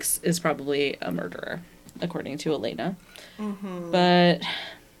Alaric likes is probably a murderer, according to Elena. Mm-hmm. But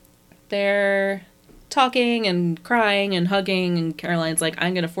they're talking and crying and hugging, and Caroline's like,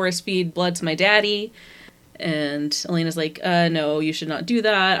 I'm going to force feed blood to my daddy. And Elena's like, no, you should not do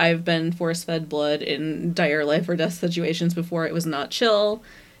that. I've been force-fed blood in dire life or death situations before. It was not chill.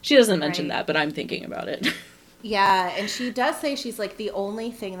 She doesn't mention that, but I'm thinking about it. Yeah, and she does say, she's like, the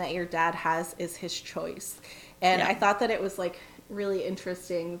only thing that your dad has is his choice. And I thought that it was, like, really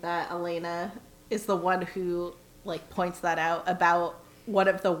interesting that Elena is the one who, like, points that out about one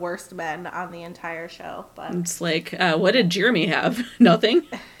of the worst men on the entire show. But it's like, what did Jeremy have? Nothing?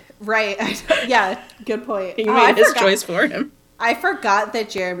 Right. Yeah, good point. He made his choice for him. I forgot that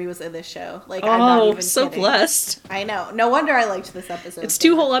Jeremy was in this show. Like, I'm not even so kidding. Blessed. I know. No wonder I liked this episode. It's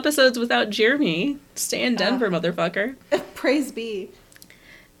 2 whole episodes without Jeremy. Stay in Denver, motherfucker. Praise be.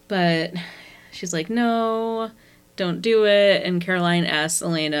 But she's like, no, don't do it. And Caroline asks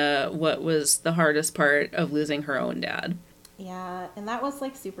Elena what was the hardest part of losing her own dad. Yeah, and that was,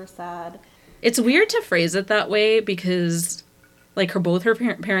 like, super sad. It's weird to phrase it that way because, like, both her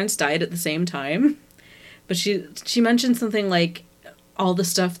parents died at the same time. But she mentioned something like all the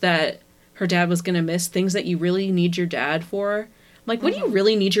stuff that her dad was going to miss, things that you really need your dad for. I'm like, what do you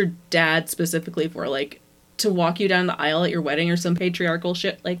really need your dad specifically for? Like, to walk you down the aisle at your wedding or some patriarchal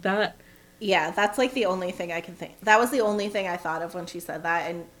shit like that? Yeah, that's, like, the only thing I can think. That was the only thing I thought of when she said that.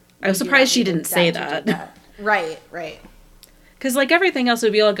 And I was surprised she didn't say that. Right. Because, like, everything else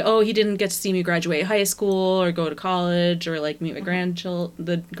would be like, oh, he didn't get to see me graduate high school or go to college or, like, meet my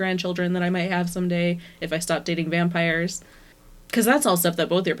the grandchildren that I might have someday if I stop dating vampires. Because that's all stuff that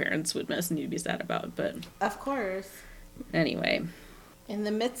both your parents would miss and you'd be sad about, but... Of course. Anyway. In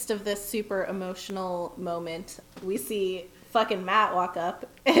the midst of this super emotional moment, we see fucking Matt walk up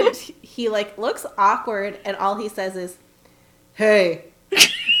and he, like, looks awkward and all he says is, hey.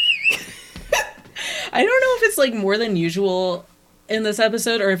 I don't know if it's, like, more than usual in this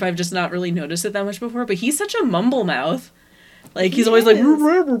episode or if I've just not really noticed it that much before, but he's such a mumble mouth. Like, he's always like... Yeah,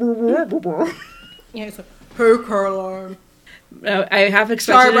 he's like, hey, Caroline. I half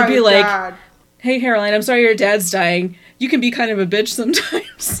expected to be like, dad. hey, Caroline, I'm sorry your dad's dying. You can be kind of a bitch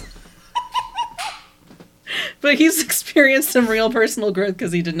sometimes. But he's experienced some real personal growth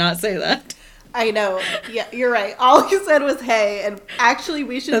because he did not say that. I know. Yeah, you're right. All he said was hey, and actually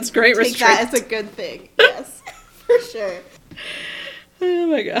we should That's great take that as a good thing. Yes, for sure. Oh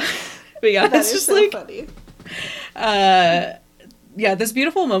my god. But yeah, That it's is just so like funny. Yeah, this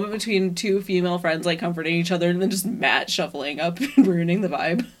beautiful moment between two female friends like comforting each other and then just Matt shuffling up and ruining the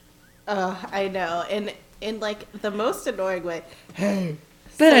vibe. I know. And in like the most annoying way. Hey.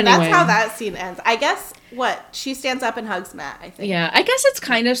 But so anyway. that's how that scene ends. I guess she stands up and hugs Matt, I think. Yeah, I guess it's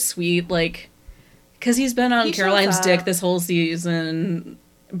kind of sweet, like, because he's been on Caroline's dick this whole season,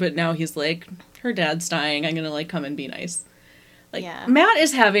 but now he's like, her dad's dying, I'm gonna, like, come and be nice. Like, yeah. Matt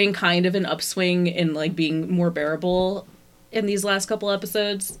is having kind of an upswing in, like, being more bearable in these last couple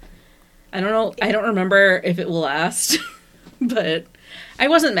episodes. I don't know, I don't remember if it will last, but I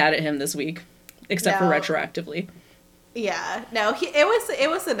wasn't mad at him this week, except for retroactively. Yeah, no, it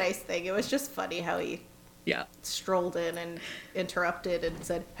was a nice thing. It was just funny how he strolled in and interrupted and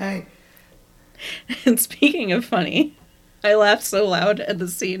said, hey. And speaking of funny, I laughed so loud at the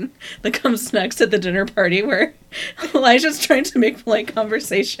scene that comes next at the dinner party where Elijah's trying to make polite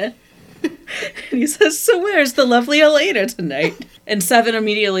conversation. And he says, so where's the lovely Elena tonight? And Seven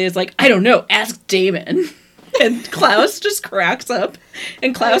immediately is like, I don't know, ask Damon. And Klaus just cracks up.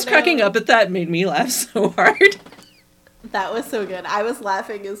 And Klaus cracking up at that made me laugh so hard. That was so good. I was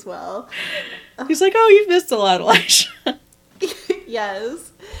laughing as well. He's like, oh, you've missed a lot, Elijah.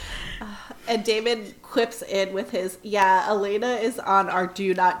 Yes. And Damon quips in with his, yeah, Elena is on our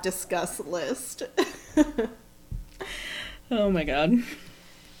do not discuss list. Oh my god.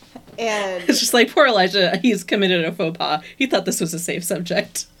 And it's just like, poor Elijah, he's committed a faux pas. He thought this was a safe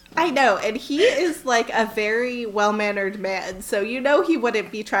subject. I know, and he is like a very well-mannered man, so you know he wouldn't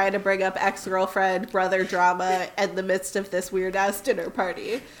be trying to bring up ex-girlfriend, brother drama in the midst of this weird-ass dinner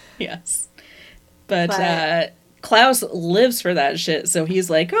party. Yes. But Klaus lives for that shit, so he's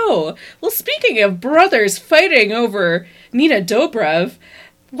like, oh, well, speaking of brothers fighting over Nina Dobrev,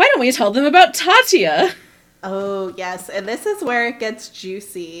 why don't we tell them about Tatia? Oh, yes, and this is where it gets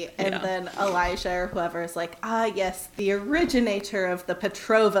juicy, and then Elijah or whoever is like, yes, the originator of the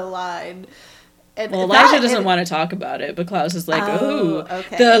Petrova line. And well, Elijah doesn't want to talk about it, but Klaus is like,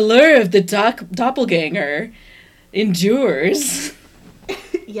 okay. The allure of the doppelganger endures.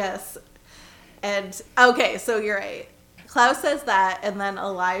 Yes. And, okay, so you're right. Klaus says that, and then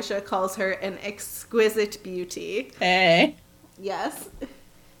Elijah calls her an exquisite beauty. Hey. Yes.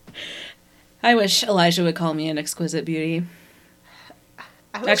 I wish Elijah would call me an exquisite beauty.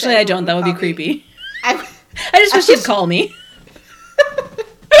 Actually, I don't. That would be creepy. I just wish he'd call me.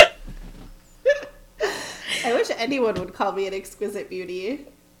 I wish anyone would call me an exquisite beauty.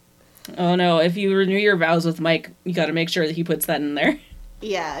 Oh no, if you renew your vows with Mike, you gotta make sure that he puts that in there.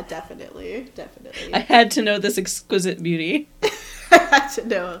 Yeah, definitely. Definitely. I had to know this exquisite beauty. I had to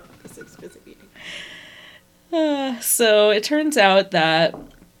know this exquisite beauty. So it turns out that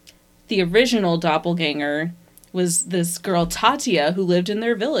the original doppelganger was this girl Tatia who lived in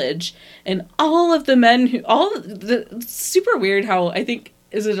their village, and all of the men super weird how I think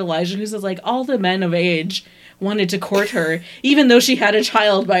is it Elijah who says like all the men of age wanted to court her even though she had a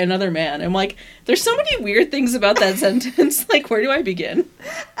child by another man. I'm like, there's so many weird things about that sentence. Like, where do I begin?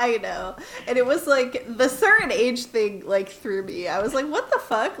 I know. And it was like the certain age thing like threw me. I was like, what the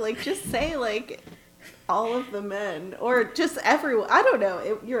fuck? Like, just say like all of the men or just everyone. I don't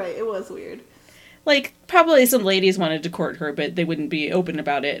know. You're right. It was weird. Like, probably some ladies wanted to court her, but they wouldn't be open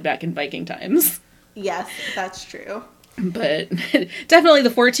about it back in Viking times. Yes, that's true. But definitely the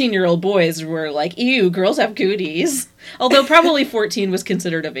 14-year-old boys were like, ew, girls have cooties. Although probably 14 was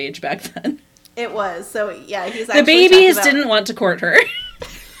considered of age back then. It was. So, yeah, he's actually the babies didn't want to court her.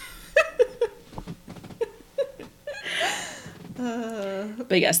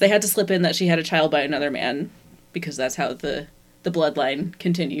 But yes, they had to slip in that she had a child by another man because that's how the bloodline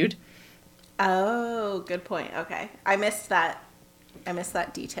continued. Oh, good point. Okay. I missed that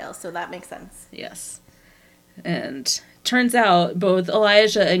detail, so that makes sense. Yes. And turns out both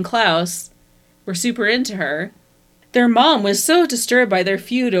Elijah and Klaus were super into her. Their mom was so disturbed by their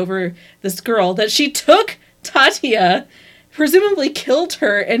feud over this girl that she took Tatia, presumably killed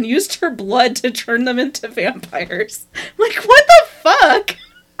her, and used her blood to turn them into vampires. Like, what the fuck?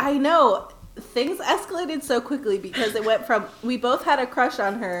 I know. Things escalated so quickly because it went from we both had a crush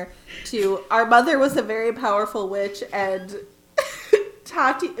on her to our mother was a very powerful witch and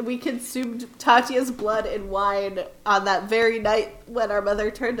we consumed Tatia's blood and wine on that very night when our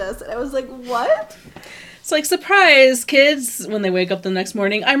mother turned us. And I was like, what? It's like, surprise, kids, when they wake up the next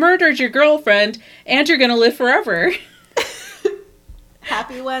morning, I murdered your girlfriend, and you're gonna live forever.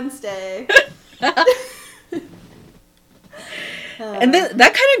 Happy Wednesday. And then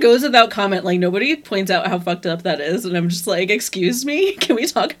that kind of goes without comment. Like, nobody points out how fucked up that is. And I'm just like, excuse me? Can we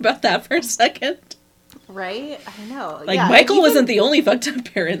talk about that for a second? Right? I know. Like, yeah, Michael wasn't the only fucked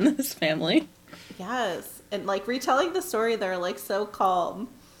up parent in this family. Yes. And, like, retelling the story, they're, like, so calm.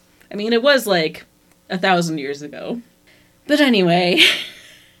 I mean, it was, like, 1,000 years ago. But anyway.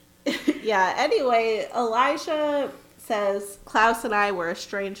 Yeah, anyway, Elijah says, Klaus and I were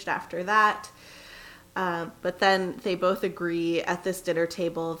estranged after that. But then they both agree at this dinner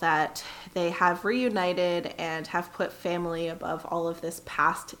table that they have reunited and have put family above all of this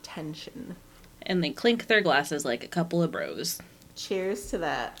past tension. And they clink their glasses like a couple of bros. Cheers to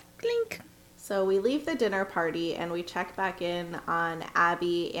that. Clink. So we leave the dinner party and we check back in on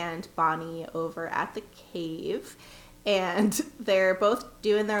Abby and Bonnie over at the cave. And they're both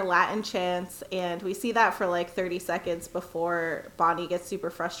doing their Latin chants. And we see that for like 30 seconds before Bonnie gets super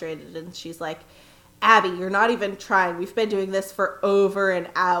frustrated. And she's like, Abby, you're not even trying. We've been doing this for over an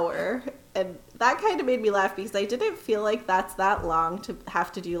hour. And that kind of made me laugh because I didn't feel like that's that long to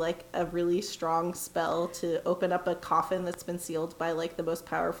have to do like a really strong spell to open up a coffin that's been sealed by like the most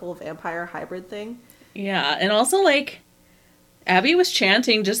powerful vampire hybrid thing. Yeah, and also like Abby was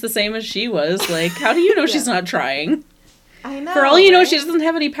chanting just the same as she was. Like, how do you know she's not trying? I know. For all you know, she doesn't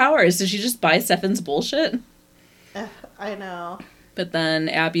have any powers. Did she just buy Stefan's bullshit? I know. But then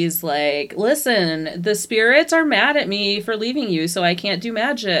Abby's like, listen, the spirits are mad at me for leaving you, so I can't do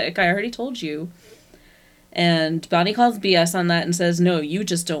magic. I already told you. And Bonnie calls BS on that and says, no, you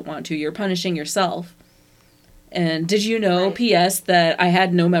just don't want to. You're punishing yourself. And did you know, right. P.S., that I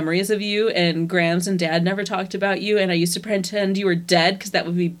had no memories of you, and Grams and Dad never talked about you, and I used to pretend you were dead because that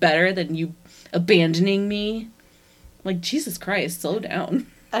would be better than you abandoning me? Like, Jesus Christ, slow down.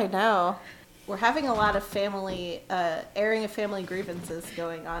 I know. We're having a lot of family, airing of family grievances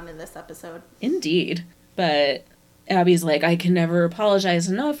going on in this episode. Indeed. But Abby's like, I can never apologize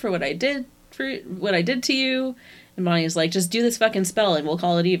enough for what I did to you. And Bonnie's like, just do this fucking spell and we'll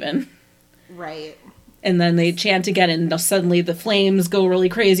call it even. Right. And then they chant again and suddenly the flames go really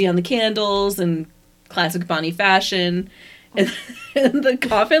crazy on the candles in classic Bonnie fashion. And the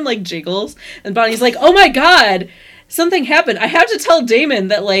coffin like jiggles. And Bonnie's like, oh my god, something happened. I have to tell Damon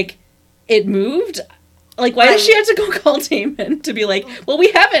that like, it moved? Like, why does she have to go call Damon to be like, well,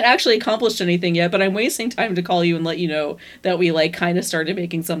 we haven't actually accomplished anything yet, but I'm wasting time to call you and let you know that we, like, kind of started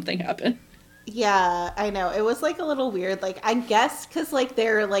making something happen. Yeah, I know. It was, like, a little weird. Like, I guess because, like,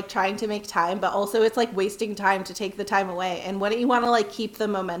 they're, like, trying to make time, but also it's, like, wasting time to take the time away. And wouldn't you want to, like, keep the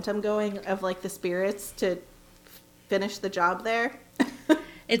momentum going of, like, the spirits to finish the job there?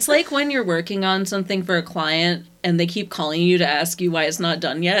 It's like when you're working on something for a client and they keep calling you to ask you why it's not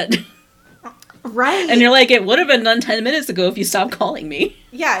done yet. Right. And you're like, it would have been done 10 minutes ago if you stopped calling me.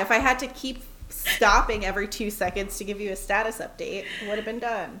 Yeah, if I had to keep stopping every 2 seconds to give you a status update, it would have been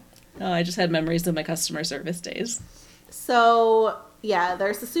done. Oh, I just had memories of my customer service days. So, yeah,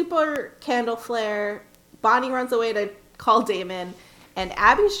 there's the super candle flare. Bonnie runs away to call Damon, and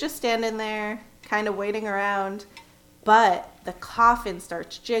Abby's just standing there, kind of waiting around. But the coffin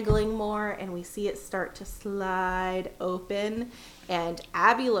starts jiggling more, and we see it start to slide open, and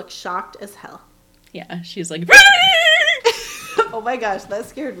Abby looks shocked as hell. Yeah, she's like, oh my gosh, that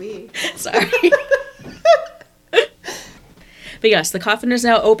scared me. Sorry. But yes, the coffin is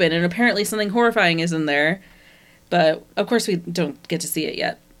now open, and apparently something horrifying is in there. But, of course, we don't get to see it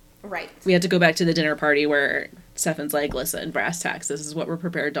yet. Right. We had to go back to the dinner party where Stefan's like, listen, brass tacks, this is what we're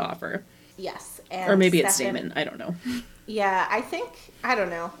prepared to offer. Yes. And or maybe it's Damon, I don't know. Yeah, I don't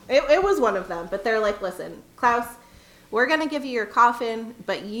know. It was one of them, but they're like, listen, Klaus, we're going to give you your coffin,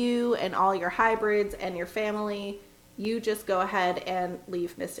 but you and all your hybrids and your family, you just go ahead and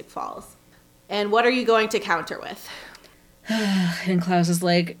leave Mystic Falls. And what are you going to counter with? And Klaus is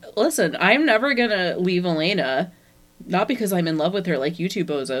like, listen, I'm never going to leave Elena, not because I'm in love with her like you two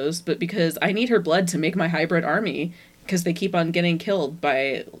bozos, but because I need her blood to make my hybrid army, because they keep on getting killed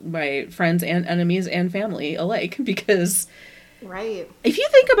by my friends and enemies and family alike, because... Right. If you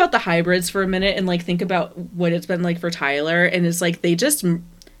think about the hybrids for a minute and, like, think about what it's been like for Tyler, and it's like they just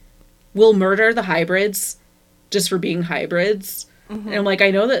will murder the hybrids just for being hybrids. Mm-hmm. And I'm like, I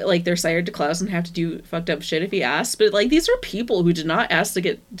know that, like, they're sired to Klaus and have to do fucked up shit if he asks, but, like, these are people who did not ask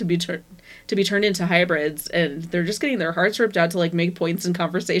to be turned into hybrids, and they're just getting their hearts ripped out to, like, make points in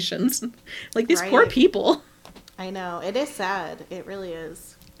conversations. Like, these poor people. I know. It is sad. It really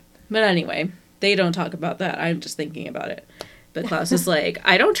is. But anyway, they don't talk about that. I'm just thinking about it. But Klaus is like,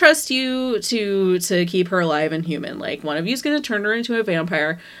 I don't trust you to keep her alive and human. Like, one of you's going to turn her into a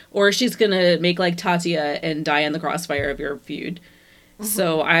vampire, or she's going to make like Tatia and die in the crossfire of your feud. Mm-hmm.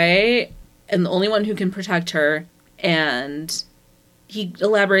 So I am the only one who can protect her. And he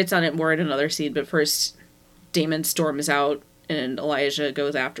elaborates on it more in another scene. But first, Damon storms out and Elijah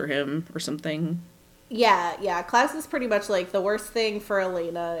goes after him or something. Yeah. Klaus is pretty much like, the worst thing for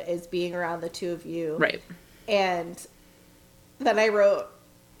Elena is being around the two of you. Right. And then I wrote,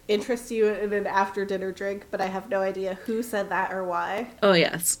 interest you in an after-dinner drink, but I have no idea who said that or why. Oh,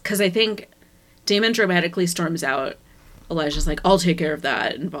 yes. Because I think Damon dramatically storms out. Elijah's like, I'll take care of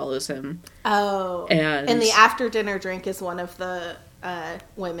that, and follows him. Oh. And the after-dinner drink is one of the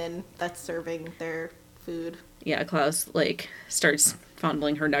women that's serving their food. Yeah, Klaus, like, starts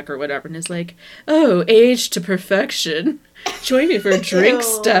fondling her neck or whatever, and is like, oh, aged to perfection. Join me for a drink,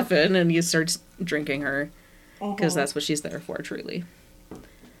 Stefan. And he starts drinking her. Because that's what she's there for, truly.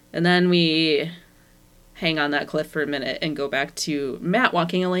 And then we hang on that cliff for a minute and go back to Matt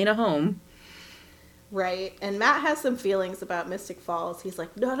walking Elena home. Right. And Matt has some feelings about Mystic Falls. He's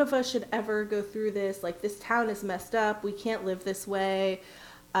like, none of us should ever go through this. Like, this town is messed up. We can't live this way.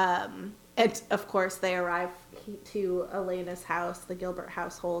 And, of course, they arrive to Elena's house, the Gilbert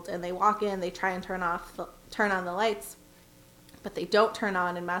household. And they walk in. They try and turn on the lights. But they don't turn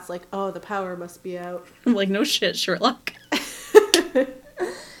on, and Matt's like, oh, the power must be out. I'm like, no shit, Sherlock.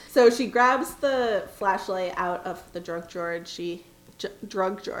 So she grabs the flashlight out of the junk drawer, and the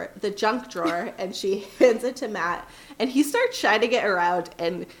junk drawer, and she hands it to Matt. And he starts shining it around,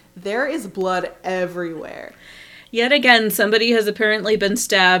 and there is blood everywhere. Yet again, somebody has apparently been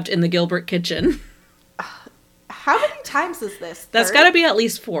stabbed in the Gilbert kitchen. How many times is this? That's got to be at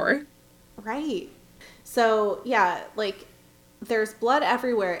least 4. Right. So, yeah, like, there's blood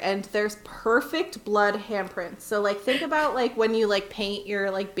everywhere, and there's perfect blood handprints. So, like, think about, like, when you, like, paint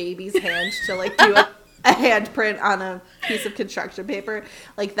your, like, baby's hand to, like, do a handprint on a piece of construction paper.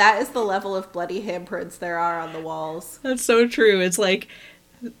 Like, that is the level of bloody handprints there are on the walls. That's so true. It's like,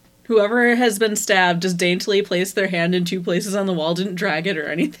 whoever has been stabbed just daintily placed their hand in 2 places on the wall, didn't drag it or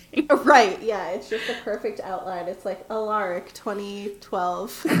anything. Right, yeah, it's just a perfect outline. It's like, Alaric,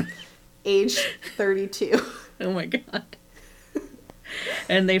 2012, age 32. Oh my god.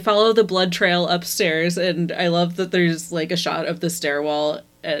 And they follow the blood trail upstairs, and I love that there's, like, a shot of the stairwell,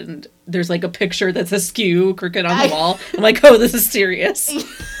 and there's, like, a picture that's askew, crooked on the wall. I'm like, oh, this is serious.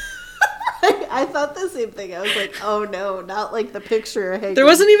 I thought the same thing. I was like, oh no, not, like, the picture hanging. There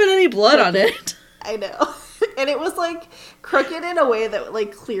wasn't even any blood on it. I know. And it was, like, crooked in a way that,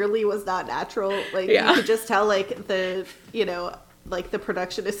 like, clearly was not natural. Like, You could just tell, like, the, you know, like, the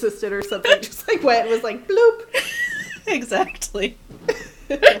production assistant or something just, like, went and was like, bloop. Exactly.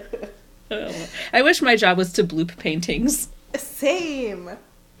 I wish my job was to bloop paintings. Same.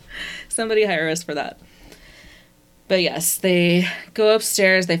 Somebody hire us for that. But yes, they go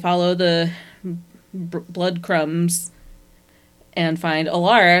upstairs, they follow the blood crumbs, and find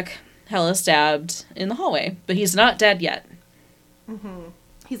Alaric hella stabbed in the hallway. But he's not dead yet. Mm-hmm.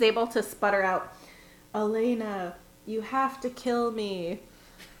 He's able to sputter out, Elena, you have to kill me.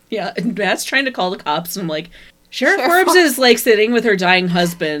 Yeah, and Matt's trying to call the cops, and I'm like, Sheriff Forbes is, like, sitting with her dying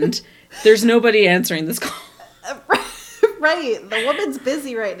husband. There's nobody answering this call. Right. The woman's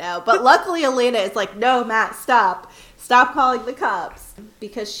busy right now. But luckily Elena is like, no, Matt, stop. Stop calling the cops.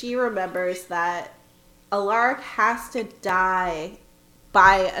 Because she remembers that Alaric has to die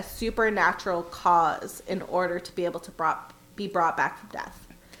by a supernatural cause in order to be able to be brought back from death.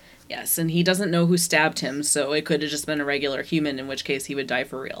 Yes, and he doesn't know who stabbed him, so it could have just been a regular human, in which case he would die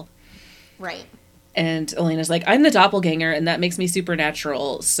for real. Right. And Elena's like, I'm the doppelganger, and that makes me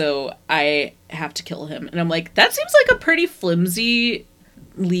supernatural, so I have to kill him. And I'm like, that seems like a pretty flimsy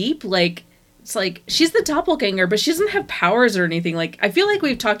leap. Like, it's like, she's the doppelganger, but she doesn't have powers or anything. Like, I feel like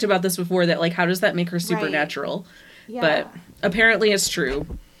we've talked about this before, that, like, how does that make her supernatural? Right. Yeah. But apparently it's true.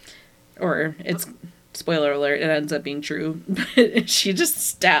 Or it's, spoiler alert, it ends up being true. She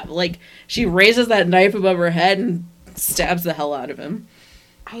just she raises that knife above her head and stabs the hell out of him.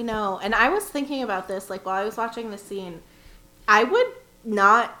 I know. And I was thinking about this, like, while I was watching the scene. I would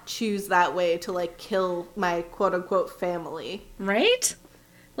not choose that way to, like, kill my quote-unquote family. Right?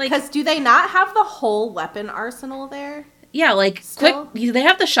 Like, because do they not have the whole weapon arsenal there? Yeah, like, still? Quick, they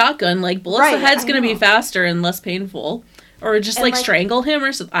have the shotgun. Like, bullets ahead's going to be faster and less painful. Or just, like, strangle him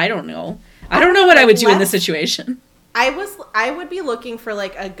or something. I don't know. I don't know what I would do in this situation. I would be looking for,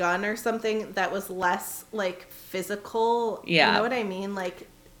 like, a gun or something that was less, like, physical. Yeah. You know what I mean? Like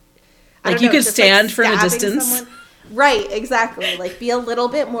you could stand from a distance. Right, exactly. Like, be a little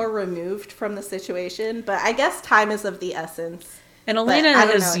bit more removed from the situation. But I guess time is of the essence. And Elena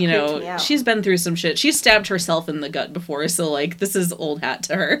is, know, she's been through some shit. She stabbed herself in the gut before, so, like, this is old hat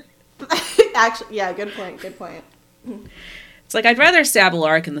to her. Actually, yeah, good point. It's like, I'd rather stab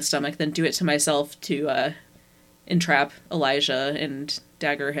Alaric in the stomach than do it to myself to entrap Elijah and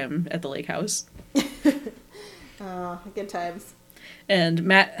dagger him at the lake house. Oh, good times. And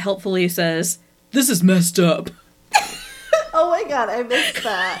Matt helpfully says, "This is messed up." Oh my god, I missed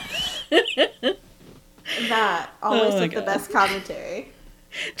that. Matt, always with the best commentary.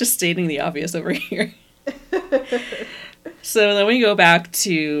 Just stating the obvious over here. So then we go back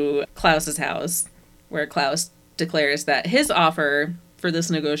to Klaus's house, where Klaus declares that his offer for this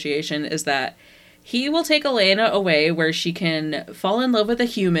negotiation is that he will take Elena away where she can fall in love with a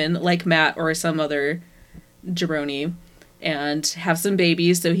human like Matt or some other jabroni and have some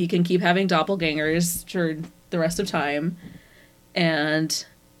babies so he can keep having doppelgangers for the rest of time. And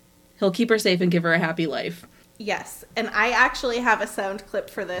he'll keep her safe and give her a happy life. Yes, and I actually have a sound clip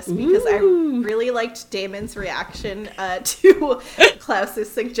for this because I really liked Damon's reaction to Klaus's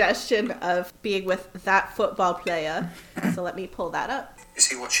suggestion of being with that football player. So let me pull that up. You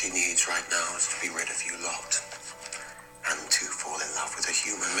see, what she needs right now is to be rid of you lot and to fall in love with a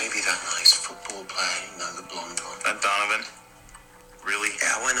human. Maybe that nice football player, the blonde one. That Donovan? Really?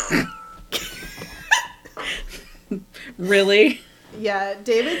 Yeah, why not? Really? Yeah,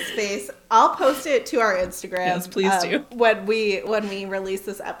 David's face. I'll post it to our Instagram. Yes, please do. When we release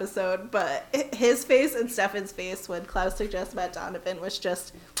this episode. But his face and Stefan's face when Klaus suggests Matt Donovan was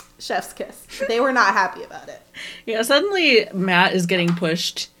just chef's kiss. They were not happy about it. Yeah, suddenly Matt is getting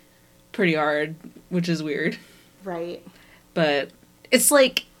pushed pretty hard, which is weird. Right. But it's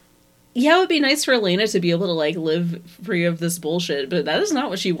like, yeah, it would be nice for Elena to be able to, like, live free of this bullshit, but that is not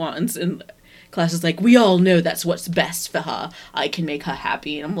what she wants. And Klaus is like, we all know that's what's best for her. I can make her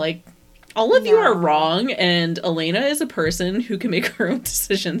happy. And I'm like, all of you are wrong, and Elena is a person who can make her own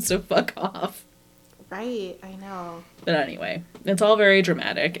decisions, so fuck off. Right, I know. But anyway, it's all very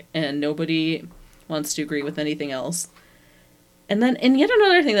dramatic, and nobody wants to agree with anything else. And then, and yet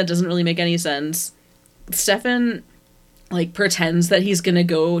another thing that doesn't really make any sense, Stefan, like, pretends that he's gonna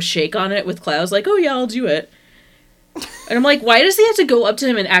go shake on it with Klaus, like, oh yeah, I'll do it. And I'm like, why does he have to go up to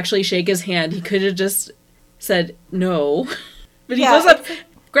him and actually shake his hand? He could have just said no. But he goes up,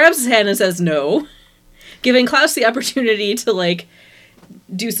 grabs his hand and says no, giving Klaus the opportunity to, like,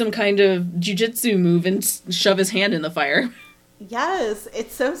 do some kind of jujitsu move and shove his hand in the fire. Yes,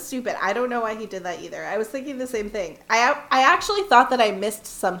 it's so stupid. I don't know why he did that either. I was thinking the same thing. I actually thought that I missed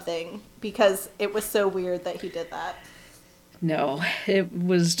something because it was so weird that he did that. No, it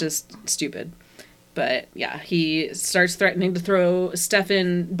was just stupid. But yeah, he starts threatening to throw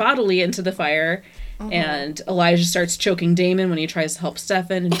Stefan bodily into the fire, and Elijah starts choking Damon when he tries to help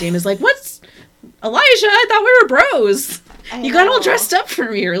Stefan, and Damon's like, "What's Elijah? I thought we were bros. You got all dressed up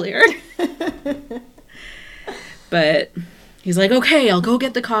for me earlier." But he's like, "Okay, I'll go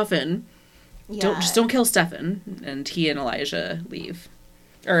get the coffin. Yeah. Don't kill Stefan." And he and Elijah leave.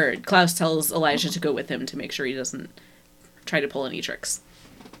 Or Klaus tells Elijah to go with him to make sure he doesn't try to pull any tricks.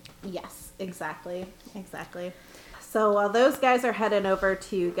 Yes. Exactly. So while those guys are heading over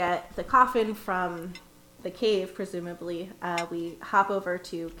to get the coffin from the cave, presumably, we hop over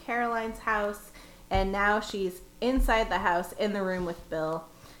to Caroline's house, and now she's inside the house in the room with Bill.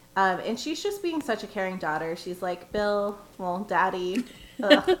 And she's just being such a caring daughter. She's like, Bill, well, Daddy.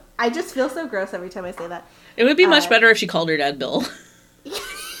 Ugh. I just feel so gross every time I say that. It would be much better if she called her dad Bill.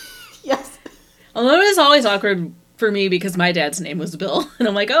 Yes. Although it is always awkward for me because my dad's name was Bill. And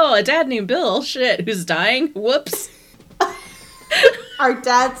I'm like, oh, a dad named Bill? Shit, who's dying? Whoops. Our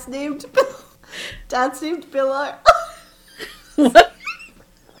dad's named Bill. Dad's named Bill. What?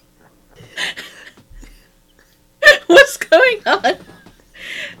 What's going on?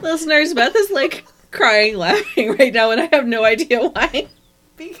 Listeners, Beth is like crying, laughing right now, and I have no idea why.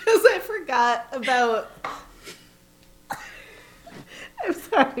 Because I forgot about... I'm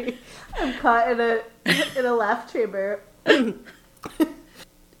sorry. I'm caught in a laugh chamber.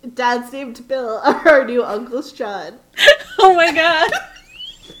 Dad's named Bill. Our new Uncle's John. Oh my god.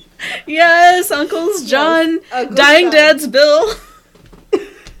 Yes, Uncle's John. Yes, Uncle Dying John. Dad's Bill.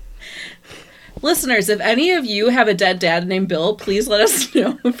 Listeners, if any of you have a dead dad named Bill, please let us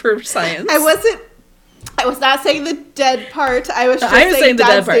know for science. I was not saying the dead part. I was just saying the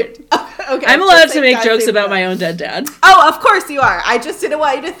dead part. Okay, I'm allowed to make jokes about my own dead dad. Oh, of course you are. I just didn't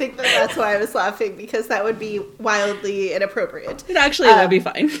want you to think that that's why I was laughing, because that would be wildly inappropriate. Actually, that'd be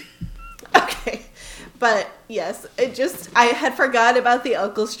fine. Okay. But yes, I had forgot about the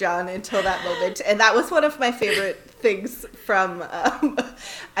Uncle's John until that moment. And that was one of my favorite things from,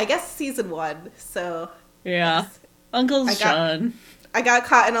 I guess, season 1. So, Yeah. yes. Uncle Sean. I got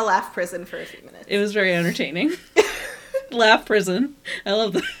caught in a laugh prison for a few minutes. It was very entertaining. Laugh prison. I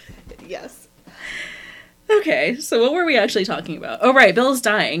love that. Yes. Okay, so what were we actually talking about? Oh, right, Bill's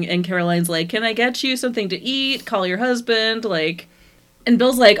dying, and Caroline's like, can I get you something to eat? Call your husband, like... And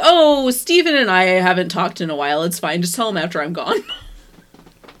Bill's like, oh, Steven and I haven't talked in a while, it's fine, just tell him after I'm gone.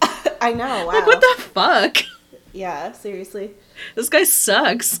 I know, wow. Like, what the fuck? Yeah, seriously. This guy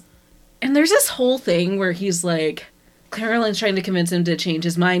sucks. And there's this whole thing where he's like... Caroline's trying to convince him to change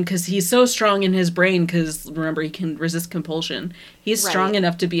his mind because he's so strong in his brain because, remember, he can resist compulsion. He's strong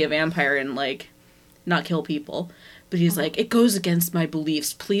enough to be a vampire and, like... not kill people. But he's like, it goes against my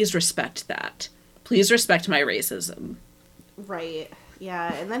beliefs. Please respect that. Please respect my racism. Right.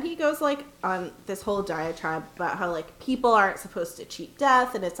 Yeah. And then he goes, like, on this whole diatribe about how, like, people aren't supposed to cheat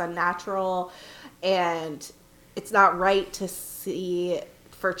death and it's unnatural and it's not right to see,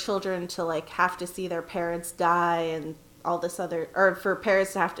 for children to, like, have to see their parents die and all this other, or for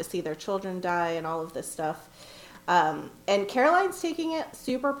parents to have to see their children die and all of this stuff. And Caroline's taking it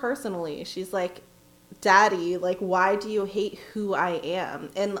super personally. She's like, Daddy, like, why do you hate who I am?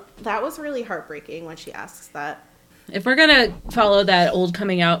 And that was really heartbreaking when she asks that. If we're gonna follow that old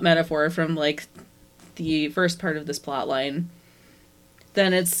coming out metaphor from, like, the first part of this plot line,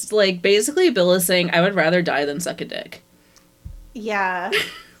 then it's, like, basically Bill is saying, I would rather die than suck a dick. Yeah.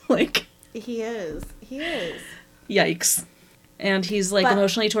 Like... He is. He is. Yikes. And he's, like,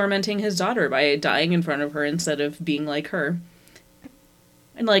 emotionally tormenting his daughter by dying in front of her instead of being like her.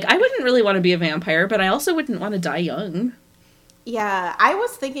 And, like, I wouldn't really want to be a vampire, but I also wouldn't want to die young. Yeah, I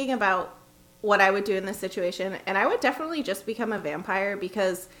was thinking about what I would do in this situation, and I would definitely just become a vampire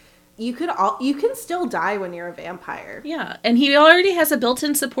because you can still die when you're a vampire. Yeah, and he already has a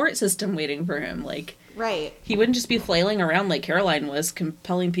built-in support system waiting for him. Like, right. He wouldn't just be flailing around like Caroline was,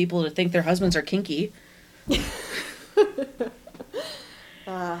 compelling people to think their husbands are kinky.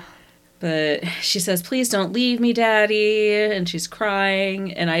 But she says, please don't leave me, Daddy. And she's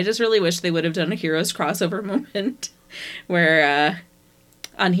crying. And I just really wish they would have done a Heroes crossover moment where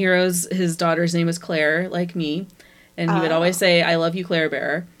on Heroes, his daughter's name is Claire, like me. And he would always say, I love you, Claire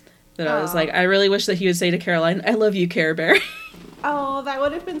Bear. But I was like, I really wish that he would say to Caroline, I love you, Care Bear. Oh, that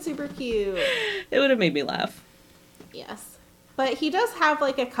would have been super cute. It would have made me laugh. Yes. But he does have,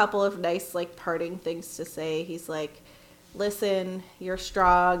 like, a couple of nice, like, parting things to say. He's like, listen, you're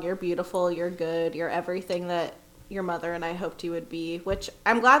strong, you're beautiful, you're good, you're everything that your mother and I hoped you would be, which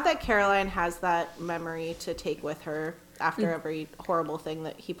I'm glad that Caroline has that memory to take with her after every horrible thing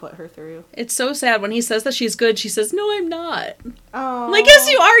that he put her through. It's so sad. When he says that she's good, she says, no, I'm not. Oh. I'm like, yes,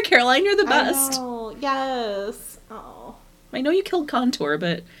 you are, Caroline. You're the best. I know. Yes. Oh. I know you killed Contour,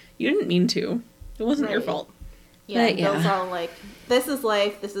 but you didn't mean to. It wasn't your fault. Yeah, but, Bill's all like, this is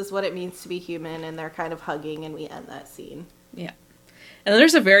life, this is what it means to be human, and they're kind of hugging, and we end that scene. Yeah. And then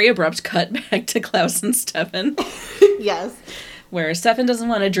there's a very abrupt cut back to Klaus and Stefan. Yes. Where Stefan doesn't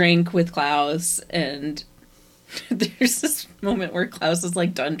want to drink with Klaus, and there's this moment where Klaus is,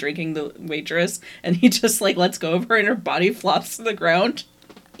 like, done drinking the waitress, and he just, like, lets go of her, and her body flops to the ground.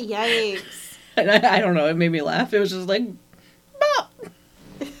 Yikes. And I don't know, it made me laugh. It was just like, bop!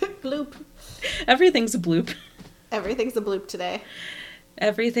 Bloop. Everything's a bloop. Everything's a bloop today.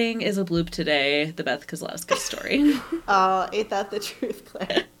 Everything is a bloop today, the Beth Kozlowski story. Oh, ain't that the truth,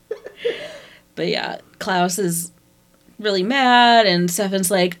 Claire? But yeah, Klaus is really mad, and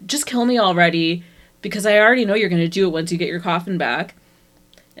Stefan's like, just kill me already, because I already know you're going to do it once you get your coffin back.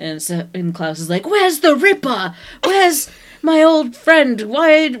 And Klaus is like, where's the Ripper? Where's my old friend?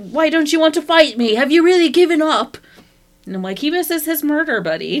 Why don't you want to fight me? Have you really given up? And I'm like, he misses his murder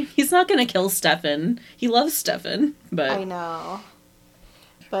buddy. He's not going to kill Stefan. He loves Stefan, but... I know.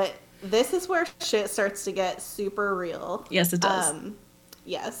 But this is where shit starts to get super real. Yes, it does.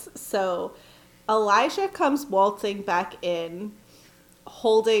 Yes. So Elijah comes waltzing back in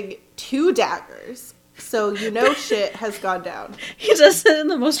holding 2 daggers. So you know shit has gone down. He does it in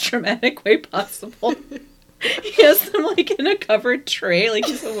the most dramatic way possible. He has them, like, in a covered tray, like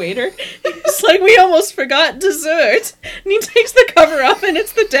he's a waiter. He's like, we almost forgot dessert. And he takes the cover off, and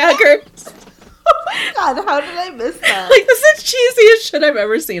it's the dagger. Oh my god, how did I miss that? Like, this is the cheesiest shit I've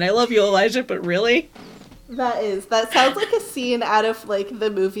ever seen. I love you, Elijah, but really? That sounds like a scene out of, like,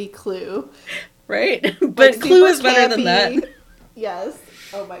 the movie Clue. Right? But Like, Clue is super better than campy. that. Yes.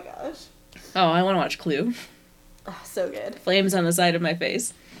 Oh my gosh. Oh, I want to watch Clue. So good. Flames on the side of my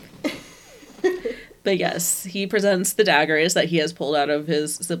face. But yes, he presents the daggers that he has pulled out of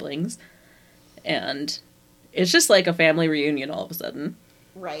his siblings. And it's just like a family reunion all of a sudden.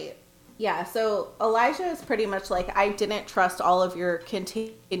 Right. Yeah, so Elijah is pretty much like, I didn't trust all of your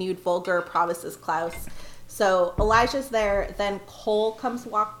continued vulgar promises, Klaus. So Elijah's there, then Cole comes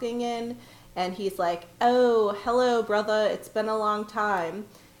walking in, and he's like, oh, hello, brother, it's been a long time.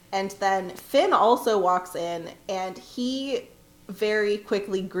 And then Finn also walks in, and he very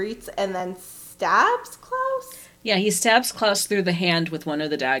quickly greets and then stabs Klaus? Yeah, he stabs Klaus through the hand with one of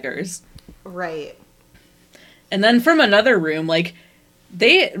the daggers. Right. And then from another room, like,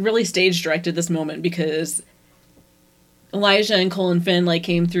 they really stage directed this moment because Elijah and Cole and Finn, like,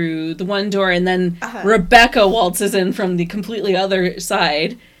 came through the one door, and then Rebecca waltzes in from the completely other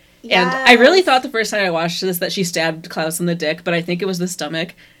side. Yes. And I really thought the first time I watched this that she stabbed Klaus in the dick, but I think it was the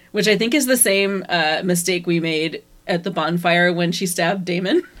stomach, which I think is the same mistake we made at the bonfire when she stabbed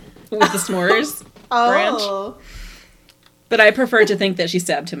Damon with the s'mores branch. But I prefer to think that she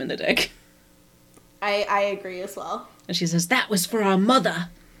stabbed him in the dick. I agree as well. And she says, that was for our mother.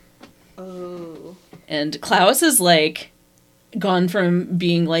 Oh. And Klaus is, like, gone from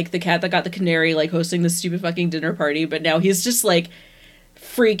being, like, the cat that got the canary, like, hosting this stupid fucking dinner party, but now he's just, like,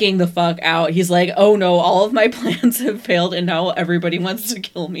 freaking the fuck out. He's like, oh no, all of my plans have failed, and now everybody wants to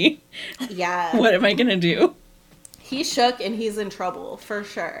kill me. Yeah. What am I gonna do? He's shook, and he's in trouble, for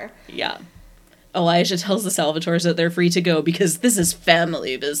sure. Yeah. Elijah tells the Salvatores that they're free to go because this is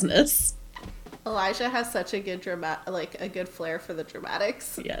family business. Elijah has such a good a good flair for the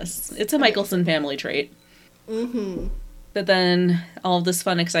dramatics. Yes, it's a Michelson family trait. Mm-hmm. But then all of this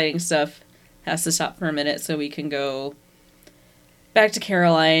fun, exciting stuff has to stop for a minute so we can go back to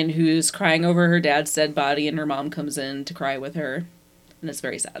Caroline, who's crying over her dad's dead body, and her mom comes in to cry with her, and it's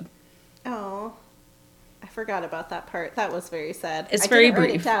very sad. Oh, I forgot about that part. That was very sad. It's very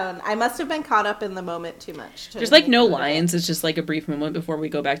brief. Write it down. I must have been caught up in the moment too much. There's like no lines. It's just like a brief moment before we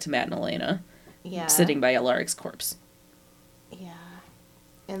go back to Matt and Elena. Yeah. Sitting by Alaric's corpse. Yeah.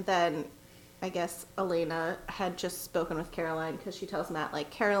 And then I guess Elena had just spoken with Caroline because she tells Matt, like,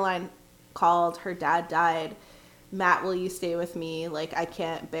 Caroline called, her dad died. Matt, will you stay with me? Like, I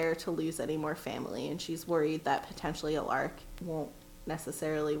can't bear to lose any more family. And she's worried that potentially Alaric won't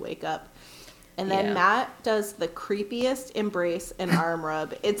necessarily wake up. And then Matt does the creepiest embrace and arm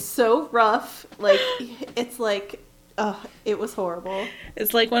rub. It's so rough. Like, it's like... it was horrible.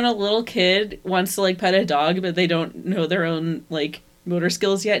 It's like when a little kid wants to, like, pet a dog, but they don't know their own, like, motor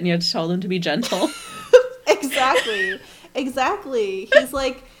skills yet, and you have to tell them to be gentle. Exactly.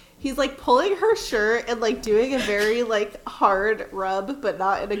 He's like pulling her shirt and, like, doing a very, like, hard rub, but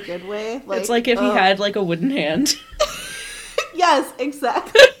not in a good way. Like, it's like if he had, like, a wooden hand. Yes,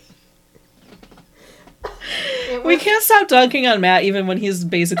 exactly. We can't stop dunking on Matt even when he's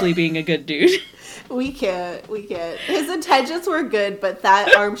basically being a good dude. We can't. His intentions were good, but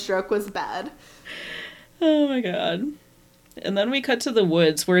that arm stroke was bad. Oh my god. And then we cut to the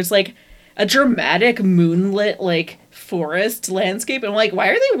woods where it's like a dramatic moonlit, like, forest landscape. And I'm like, why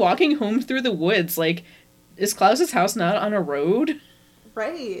are they walking home through the woods? Like, is Klaus's house not on a road?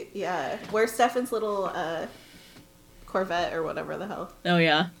 Right, yeah. Where's Stefan's little Corvette or whatever the hell? Oh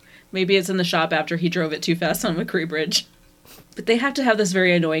yeah. Maybe it's in the shop after he drove it too fast on McCree Bridge. But they have to have this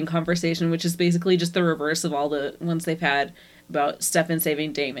very annoying conversation, which is basically just the reverse of all the ones they've had about Stefan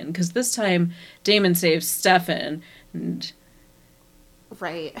saving Damon. Because this time, Damon saves Stefan, and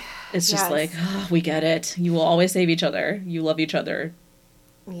right. It's just like, oh, we get it. You will always save each other. You love each other.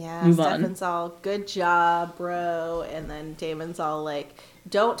 Yeah, Move Stefan's on. all, good job, bro. And then Damon's all like,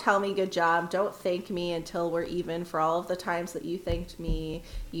 don't tell me good job. Don't thank me until we're even for all of the times that you thanked me.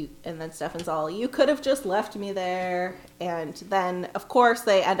 And then Stefan's all, you could have just left me there. And then, of course,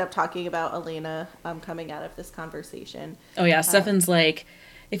 they end up talking about Elena coming out of this conversation. Oh, yeah. Stefan's like,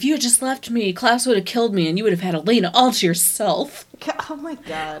 if you had just left me, Klaus would have killed me and you would have had Elena all to yourself. Oh, my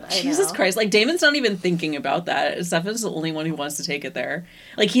God. Jesus Christ. Like, Damon's not even thinking about that. Stefan's the only one who wants to take it there.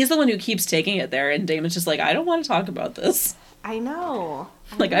 Like, he's the one who keeps taking it there. And Damon's just like, I don't want to talk about this. I know.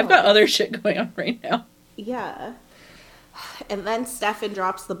 I've got other shit going on right now. Yeah. And then Stefan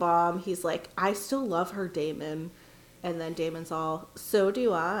drops the bomb. He's like, I still love her, Damon. And then Damon's all, so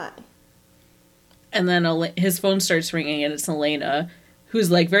do I. And then his phone starts ringing, and it's Elena, who's,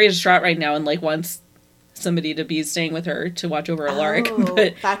 like, very distraught right now and, like, wants somebody to be staying with her to watch over Alaric. Oh,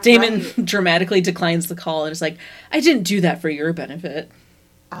 but Damon dramatically declines the call and is like, I didn't do that for your benefit.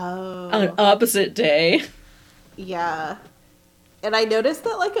 Oh. On an opposite day. Yeah. And I noticed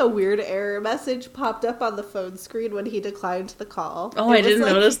that, like, a weird error message popped up on the phone screen when he declined the call. Oh, I didn't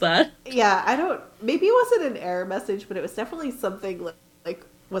notice that. Yeah, maybe it wasn't an error message, but it was definitely something, like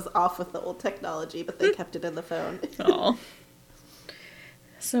was off with the old technology, but they kept it in the phone. Oh.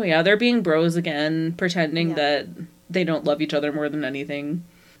 So, yeah, they're being bros again, pretending that they don't love each other more than anything.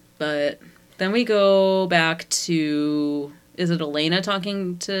 But then we go back to, is it Elena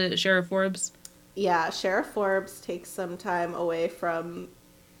talking to Sheriff Forbes? Yeah, Sheriff Forbes takes some time away from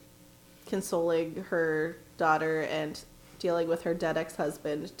consoling her daughter and dealing with her dead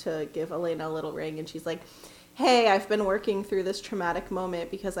ex-husband to give Elena a little ring, and she's like, hey, I've been working through this traumatic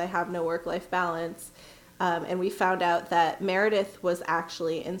moment because I have no work-life balance. And we found out that Meredith was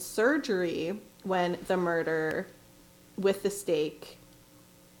actually in surgery when the murder with the stake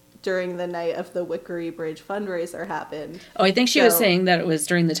during the night of the Wickery Bridge fundraiser happened. Oh, I think she was saying that it was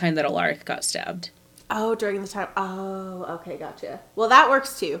during the time that Alaric got stabbed. Oh, during the time. Oh, okay, gotcha. Well, that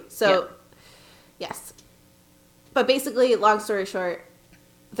works too. So, yes. But basically, long story short,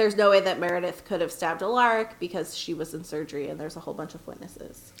 there's no way that Meredith could have stabbed Alaric because she was in surgery and there's a whole bunch of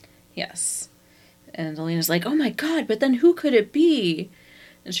witnesses. Yes. And Elena's like, oh my god, but then who could it be?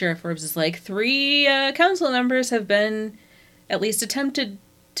 And Sheriff Forbes is like, 3 council members have been at least attempted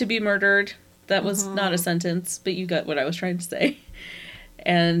to be murdered. That was not a sentence, but you got what I was trying to say.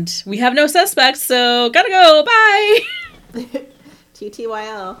 And we have no suspects, so gotta go, bye!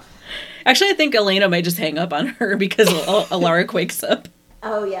 TTYL. Actually, I think Elena might just hang up on her because Alaric wakes up.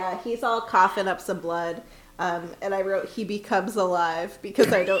 Oh yeah, he's all coughing up some blood. And I wrote, he becomes alive,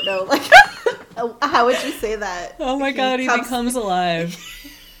 because I don't know, like, how would you say that? Oh my god, he becomes alive.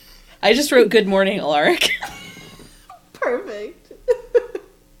 I just wrote, good morning, Alaric. Perfect.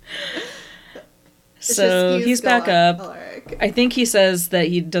 So he's back up. Alaric. I think he says that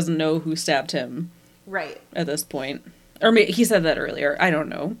he doesn't know who stabbed him. Right. At this point. Or he said that earlier. I don't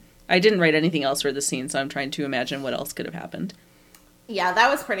know. I didn't write anything else for the scene, so I'm trying to imagine what else could have happened. Yeah,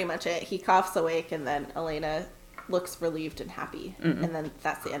 that was pretty much it. He coughs awake, and then Elena looks relieved and happy. And then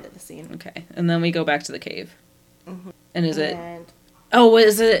that's the end of the scene. Okay. And then we go back to the cave. Mm-hmm. And is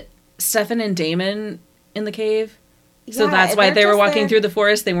it Stefan and Damon in the cave? So that's why they were walking through the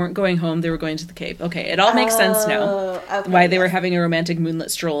forest. They weren't going home. They were going to the cave. Okay, it all makes sense now. Okay, why they were having a romantic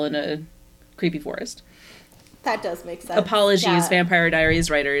moonlit stroll in a creepy forest. That does make sense. Apologies, Vampire Diaries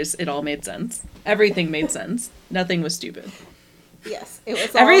writers. It all made sense. Everything made sense. Nothing was stupid. Yes, it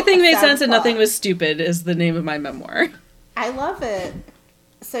was all Everything made sense sense and nothing was stupid is the name of my memoir. I love it.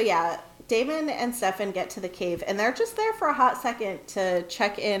 So yeah, Damon and Stefan get to the cave, and they're just there for a hot second to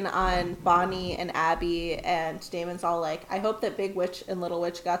check in on Bonnie and Abby, and Damon's all like, I hope that Big Witch and Little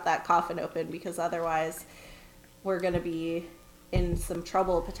Witch got that coffin open, because otherwise we're going to be in some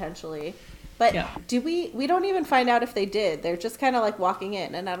trouble potentially. But we don't even find out if they did. They're just kind of like walking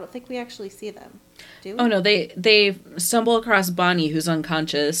in, and I don't think we actually see them. Do we? Oh no, they stumble across Bonnie, who's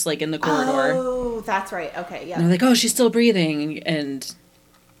unconscious, like in the corridor. Oh, that's right. Okay, yeah. And they're like, oh, she's still breathing, and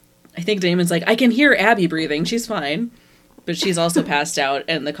I think Damon's like, I can hear Abby breathing, she's fine. But she's also passed out,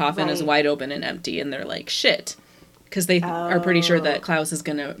 and the coffin is wide open and empty, and they're like, shit. Because they are pretty sure that Klaus is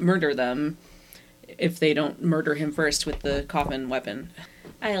going to murder them if they don't murder him first with the coffin weapon.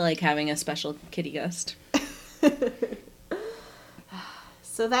 I like having a special kitty guest.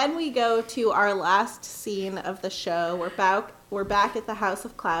 So then we go to our last scene of the show. We're back at the house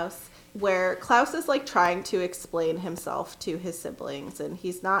of Klaus, where Klaus is like trying to explain himself to his siblings, and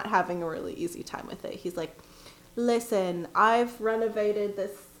he's not having a really easy time with it. He's like, listen, I've renovated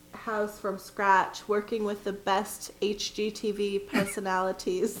this house from scratch, working with the best HGTV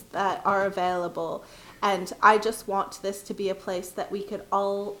personalities that are available, and I just want this to be a place that we could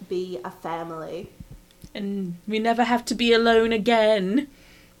all be a family. And we never have to be alone again.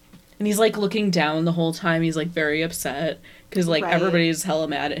 And he's like looking down the whole time. He's like very upset because like everybody's hella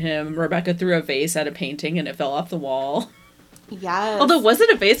mad at him. Rebecca threw a vase at a painting and it fell off the wall. Yes. Although was it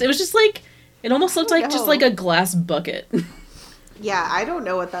a vase? It was just like, it almost looked like just like a glass bucket. Yeah, I don't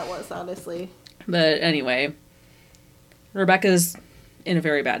know what that was, honestly. But anyway, Rebecca's in a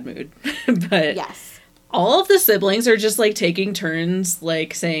very bad mood. But yes. All of the siblings are just like taking turns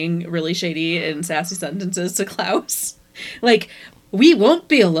like saying really shady and sassy sentences to Klaus. Like, we won't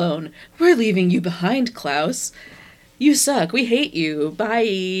be alone. We're leaving you behind, Klaus. You suck. We hate you.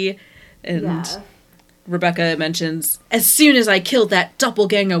 Bye. And Rebecca mentions, as soon as I killed that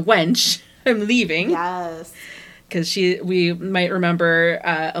doppelganger wench, I'm leaving. Yes. Because we might remember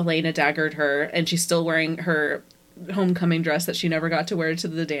Elena daggered her, and she's still wearing her homecoming dress that she never got to wear to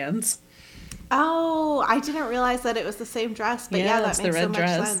the dance. Oh, I didn't realize that it was the same dress, but that makes so much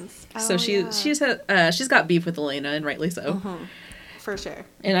sense. So she's got beef with Elena, and rightly so. Mm-hmm. For sure.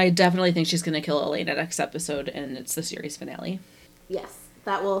 And I definitely think she's going to kill Elena next episode, and it's the series finale. Yes,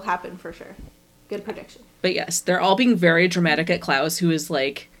 that will happen for sure. Good prediction. But yes, they're all being very dramatic at Klaus, who is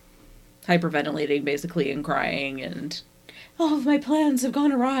like hyperventilating basically and crying, and all of my plans have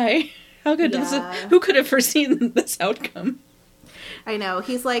gone awry. How good does it? Who could have foreseen this outcome? I know.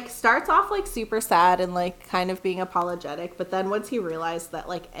 He's like, starts off like super sad and like kind of being apologetic. But then once he realized that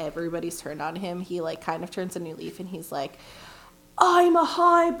like everybody's turned on him, he like kind of turns a new leaf and he's like, I'm a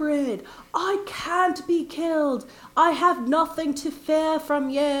hybrid. I can't be killed. I have nothing to fear from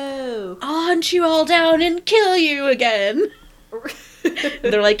you. I'll hunt you all down and kill you again.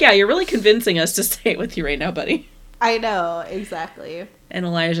 They're like, yeah, you're really convincing us to stay with you right now, buddy. I know, exactly. And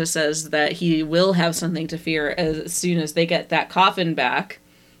Elijah says that he will have something to fear as soon as they get that coffin back.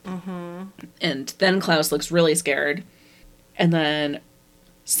 Mm-hmm. And then Klaus looks really scared. And then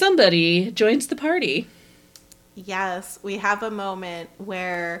somebody joins the party. Yes, we have a moment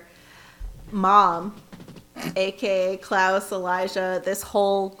where Mom, aka Klaus, Elijah, this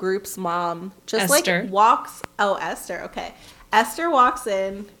whole group's mom, just Esther. like walks. Oh, Esther. Okay, Esther walks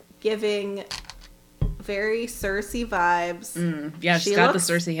in, giving very Cersei vibes. Yeah, she's got the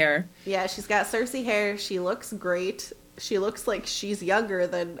Cersei hair. Yeah, she's got Cersei hair. She looks great. She looks like she's younger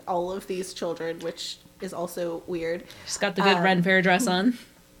than all of these children, which is also weird. She's got the good red fair dress on.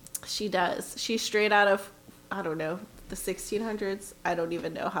 She does. She's straight out of, I don't know, the 1600s. I don't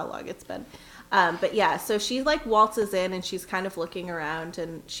even know how long it's been. But yeah, so she like waltzes in and she's kind of looking around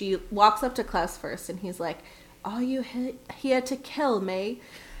and she walks up to Klaus first and he's like, are you here to kill me?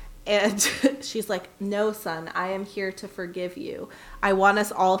 And she's like, no, son, I am here to forgive you. I want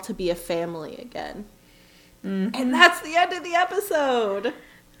us all to be a family again. Mm-hmm. And that's the end of the episode.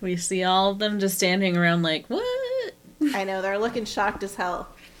 We see all of them just standing around like, what? I know, they're looking shocked as hell.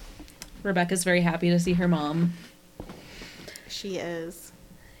 Rebecca's very happy to see her mom. She is.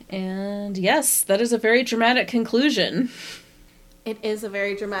 And yes, that is a very dramatic conclusion. It is a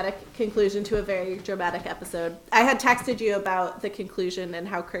very dramatic conclusion to a very dramatic episode. I had texted you about the conclusion and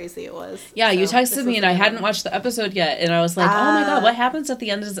how crazy it was. Yeah, so you texted me and I hadn't watched the episode yet. And I was like, oh my god, what happens at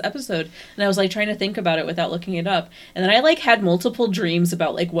the end of this episode? And I was like trying to think about it without looking it up. And then I like had multiple dreams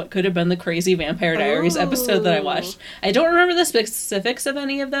about like what could have been the crazy Vampire Diaries episode that I watched. I don't remember the specifics of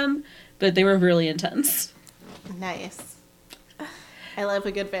any of them, but they were really intense. Nice. I love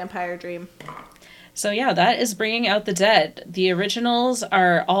a good vampire dream. So yeah, that is Bringing Out the Dead. The originals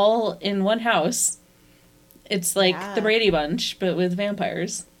are all in one house. It's like the Brady Bunch, but with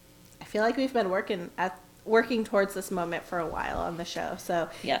vampires. I feel like we've been working towards this moment for a while on the show. So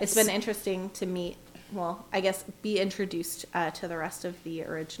yes. It's been interesting to meet, well, I guess be introduced to the rest of the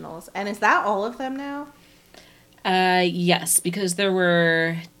originals. And is that all of them now? Yes, because there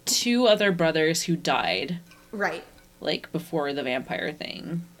were 2 other brothers who died. Right. Like before the vampire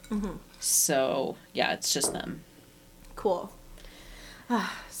thing. Mm-hmm. So, yeah, it's just them. Cool.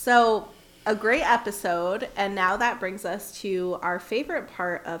 So, a great episode, and now that brings us to our favorite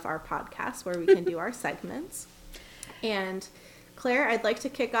part of our podcast, where we can do our segments. And, Claire, I'd like to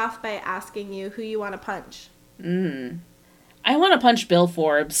kick off by asking you who you want to punch. I want to punch Bill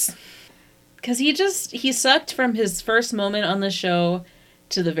Forbes. Because he sucked from his first moment on the show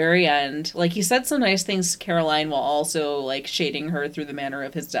to the very end. Like, he said some nice things to Caroline while also, like, shading her through the manner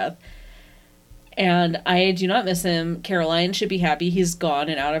of his death. And I do not miss him. Caroline should be happy he's gone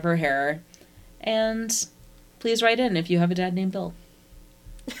and out of her hair. And please write in if you have a dad named Bill.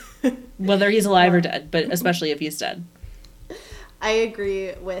 Whether he's alive or dead, but especially if he's dead. I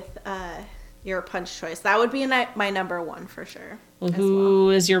agree with your punch choice. That would be my number 1 for sure. Well, who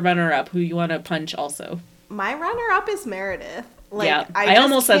is your runner-up? Who you want to punch also? My runner-up is Meredith. Like, yeah, I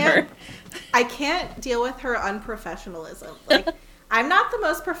almost said her. I can't deal with her unprofessionalism. Like, I'm not the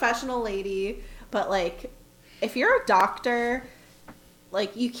most professional lady, but, like, if you're a doctor,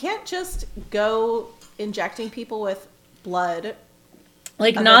 like, you can't just go injecting people with blood.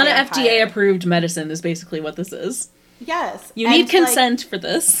 Like, non-FDA-approved medicine is basically what this is. Yes. You need consent for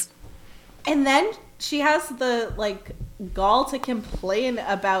this. And then she has the, like, gall to complain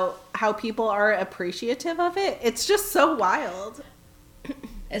about how people are appreciative of it. It's just so wild.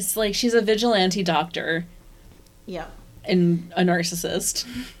 It's like she's a vigilante doctor. Yeah. And a narcissist.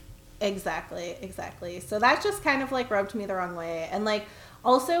 Exactly. So that just kind of, like, rubbed me the wrong way. And, like,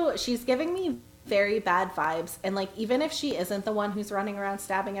 also, she's giving me very bad vibes. And, like, even if she isn't the one who's running around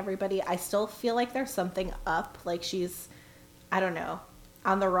stabbing everybody, I still feel like there's something up. Like, she's, I don't know,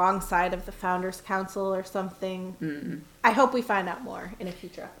 on the wrong side of the Founders Council or something. I hope we find out more in a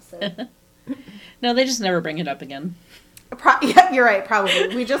future episode. No, they just never bring it up again. Yeah, you're right,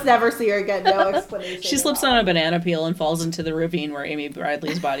 probably. We just never see her again. No explanation. She slips on a banana peel and falls into the ravine where Amy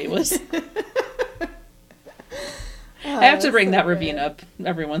Bradley's body was. I have to bring that ravine up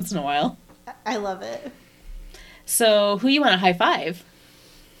every once in a while. I love it. So, who you want to high five?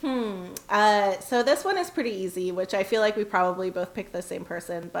 So this one is pretty easy, which I feel like we probably both picked the same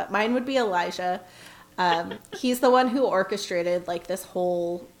person, but mine would be Elijah. He's the one who orchestrated like this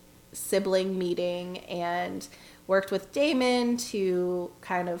whole sibling meeting and worked with Damon to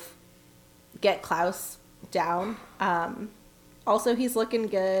kind of get Klaus down. Also, he's looking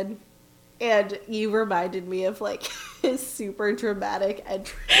good. And you reminded me of like his super dramatic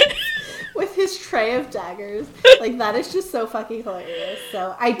entrance with his tray of daggers. Like, that is just so fucking hilarious.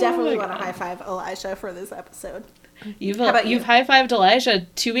 So I definitely want to high five Elijah for this episode. You've high fived Elijah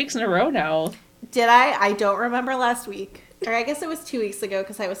 2 weeks in a row now. Did I? I don't remember last week. Or I guess it was 2 weeks ago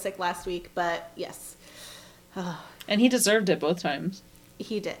because I was sick last week, but yes. And he deserved it both times.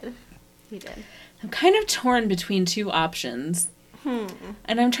 He did. He did. I'm kind of torn between two options.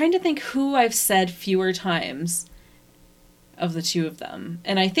 And I'm trying to think who I've said fewer times of the two of them.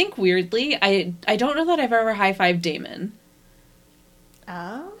 And I think, weirdly, I don't know that I've ever high-fived Damon.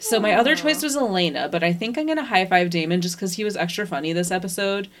 Oh. So my other choice was Elena, but I think I'm going to high-five Damon just because he was extra funny this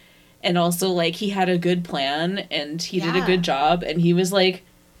episode. And also, like, he had a good plan, and he did a good job, and he was, like,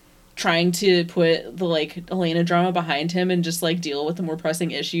 trying to put the, like, Elena drama behind him and just, like, deal with the more pressing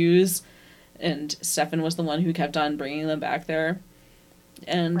issues. And Stefan was the one who kept on bringing them back there.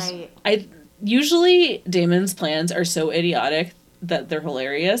 And usually Damon's plans are so idiotic that they're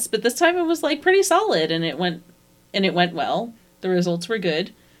hilarious, but this time it was, like, pretty solid, and it went well. The results were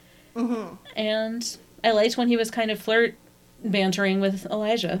good. Mm-hmm. And I liked when he was kind of bantering with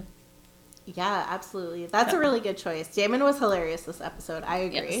Elijah. Yeah, absolutely. That's a really good choice. Damon was hilarious this episode. I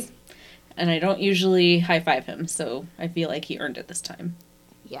agree. Yes. And I don't usually high-five him, so I feel like he earned it this time.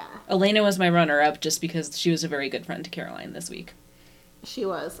 Yeah. Elena was my runner-up just because she was a very good friend to Caroline this week. She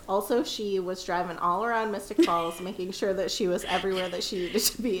was. Also, she was driving all around Mystic Falls, making sure that she was everywhere that she needed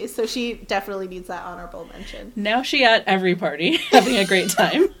to be. So she definitely needs that honorable mention. Now she at every party, having a great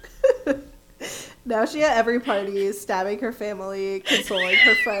time. Now she at every party, stabbing her family, consoling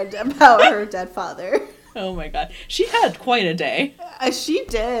her friend about her dead father. Oh my god. She had quite a day. She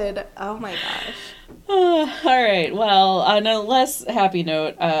did. Oh my gosh. All right. Well, on a less happy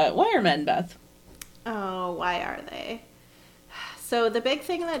note, why are men, Beth? Oh, why are they? So the big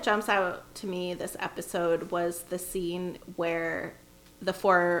thing that jumps out to me this episode was the scene where the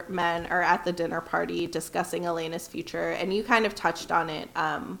four men are at the dinner party discussing Elena's future. And you kind of touched on it,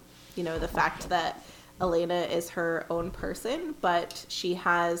 you know, the fact that Elena is her own person, but she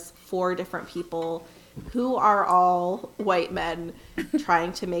has four different people who are all white men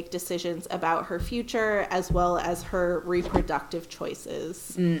trying to make decisions about her future as well as her reproductive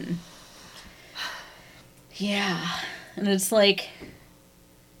choices. Mm. Yeah. And it's like,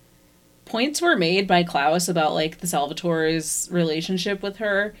 points were made by Klaus about, like, the Salvatore's relationship with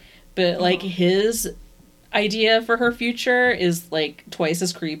her, but, like, his idea for her future is, like, twice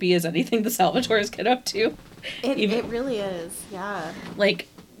as creepy as anything the Salvatores get up to. It really is, yeah. Like,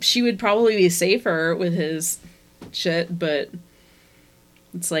 she would probably be safer with his shit, but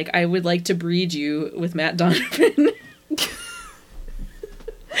it's like, I would like to breed you with Matt Donovan.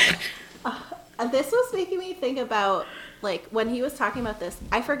 This was making me think about, like, when he was talking about this,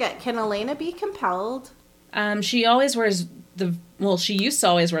 I forget, can Elena be compelled? She always wears she used to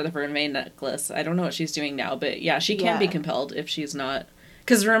always wear the vermeil necklace. I don't know what she's doing now, but yeah, she can be compelled if she's not.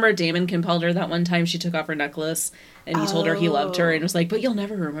 Because remember, Damon compelled her that one time she took off her necklace, and he told her he loved her, and was like, but you'll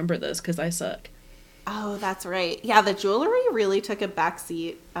never remember this, because I suck. Oh, that's right. Yeah, the jewelry really took a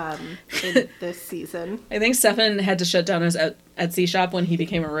backseat in this season. I think Stefan had to shut down his Etsy shop when he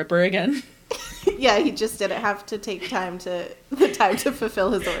became a ripper again. Yeah, he just didn't have to take the time to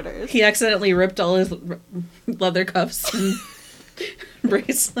fulfill his orders. He accidentally ripped all his leather cuffs and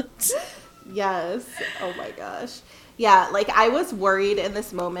bracelets. Yes. Oh my gosh. Yeah, like, I was worried in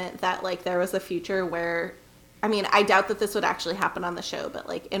this moment that, like, there was a future where, I mean, I doubt that this would actually happen on the show, but,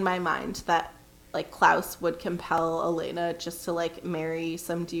 like, in my mind that, like, Klaus would compel Elena just to, like, marry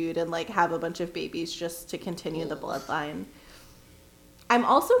some dude and, like, have a bunch of babies just to continue the bloodline. I'm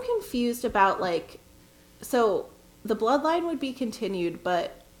also confused about, like, so the bloodline would be continued,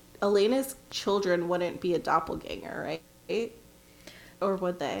 but Elena's children wouldn't be a doppelganger, right? Or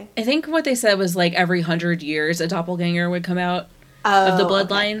would they? I think what they said was, like, every 100 years a doppelganger would come out of the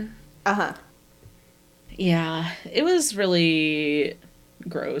bloodline. Okay. Uh-huh. Yeah, it was really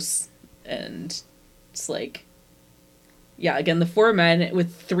gross. And it's like, yeah, again, the four men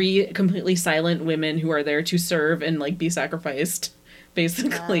with three completely silent women who are there to serve and, like, be sacrificed.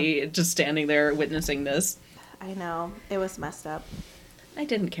 Basically, just standing there witnessing this. I know. It was messed up. I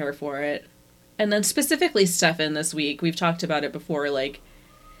didn't care for it. And then specifically Stefan this week, we've talked about it before, like,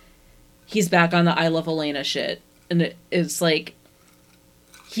 he's back on the I love Elena shit. And it's like,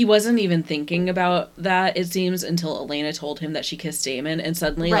 he wasn't even thinking about that, it seems, until Elena told him that she kissed Damon. And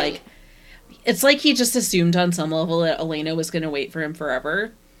suddenly, like, it's like he just assumed on some level that Elena was going to wait for him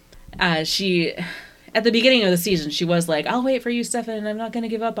forever. She, at the beginning of the season, she was like, I'll wait for you, Stefan, I'm not going to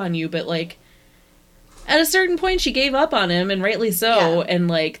give up on you. But, like, at a certain point, she gave up on him, and rightly so. Yeah. And,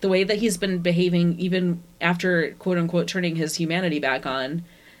 like, the way that he's been behaving, even after, quote-unquote, turning his humanity back on,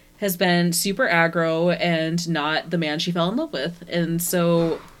 has been super aggro and not the man she fell in love with. And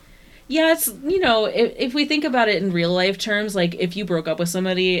so, yeah, it's, you know, if we think about it in real-life terms, like, if you broke up with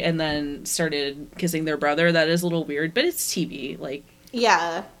somebody and then started kissing their brother, that is a little weird, but it's TV. Like,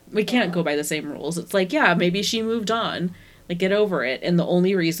 yeah. We can't go by the same rules. It's like, yeah, maybe she moved on. Like, get over it. And the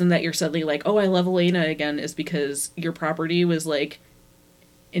only reason that you're suddenly like, oh, I love Elena again is because your property was, like,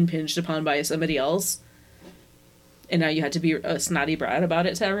 impinged upon by somebody else. And now you had to be a snotty brat about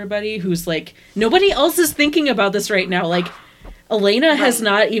it to everybody who's like, nobody else is thinking about this right now. Like, Elena has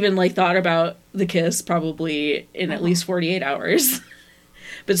not even, like, thought about the kiss probably in at least 48 hours.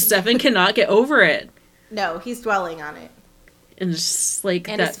 But Stefan cannot get over it. No, he's dwelling on it. And it's just, like,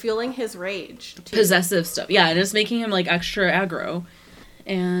 and it's fueling his rage, too. Possessive stuff. Yeah, and it's making him, like, extra aggro.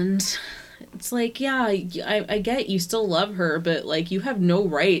 And it's like, yeah, I get you still love her, but, like, you have no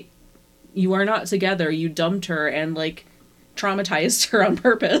right. You are not together. You dumped her and, like, traumatized her on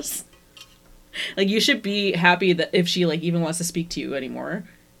purpose. Like, you should be happy that if she, like, even wants to speak to you anymore.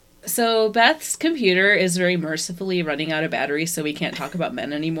 So Beth's computer is very mercifully running out of battery, so we can't talk about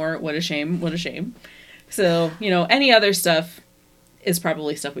men anymore. What a shame. What a shame. So, you know, any other stuff is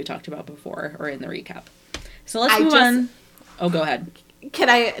probably stuff we talked about before or in the recap. So let's move on. Oh, go ahead. Can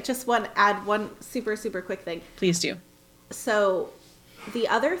I just add one super, super quick thing? Please do. So the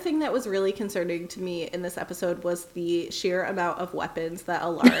other thing that was really concerning to me in this episode was the sheer amount of weapons that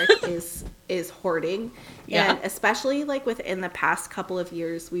Alaric is hoarding. Yeah. And especially, like, within the past couple of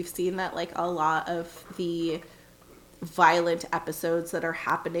years, we've seen that, like, a lot of the violent episodes that are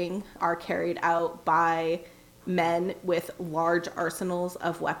happening are carried out by men with large arsenals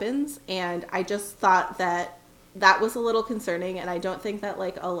of weapons. And I just thought that was a little concerning. And I don't think that,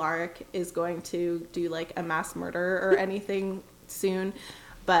 like, Alaric is going to do, like, a mass murder or anything soon,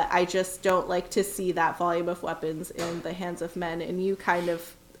 but I just don't like to see that volume of weapons in the hands of men. And you kind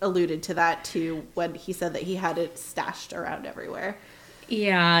of alluded to that too when he said that he had it stashed around everywhere.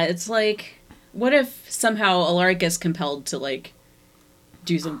 Yeah, it's like, what if somehow Alaric gets compelled to, like,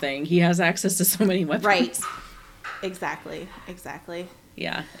 do something? He has access to so many weapons. Right. Exactly.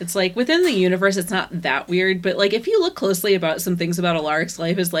 Yeah, it's like, within the universe, it's not that weird, but, like, if you look closely about some things about Alaric's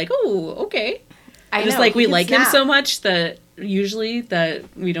life, it's like, oh, okay. I just, like, we like him so much that usually that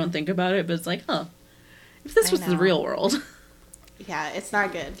we don't think about it, but it's like, huh, if this was the real world. Yeah, it's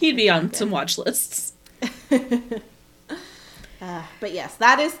not good. He'd be on some watch lists. But yes,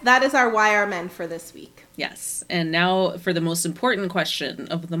 that is our Why Are Men for this week. Yes, and now for the most important question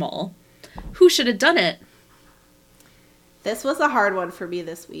of them all. Who should have done it? This was a hard one for me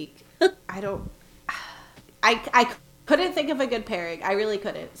this week. I couldn't think of a good pairing. I really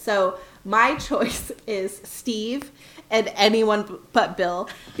couldn't. So my choice is Steve and anyone but Bill,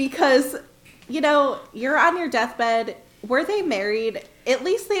 because, you know, you're on your deathbed. Were they married? At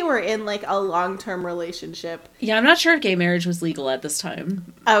least they were in, like, a long-term relationship. Yeah, I'm not sure if gay marriage was legal at this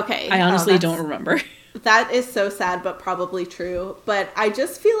time. Okay. I honestly don't remember. That is so sad, but probably true. But I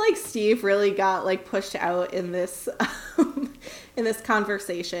just feel like Steve really got, like, pushed out in this in this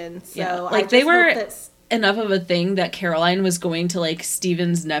conversation. So yeah. Like, they were enough of a thing that Caroline was going to, like,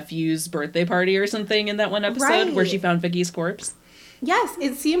 Steven's nephew's birthday party or something in that one episode where she found Vicky's corpse. Yes,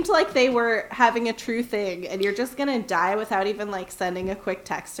 it seemed like they were having a true thing, and you're just gonna die without even, like, sending a quick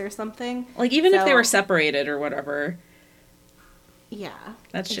text or something. Like, even if they were separated or whatever. Yeah.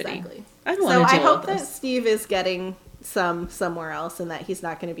 That's exactly. Shitty. I don't want to deal I hope with that this. Steve is getting somewhere else and that he's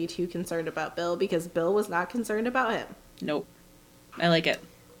not going to be too concerned about Bill, because Bill was not concerned about him. Nope. I like it.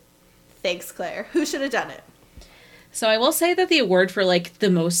 Thanks, Claire. Who should have done it? So I will say that the award for, like, the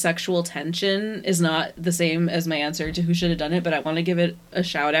most sexual tension is not the same as my answer to who should have done it, but I want to give it a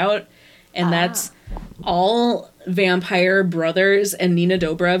shout out. And that's all vampire brothers and Nina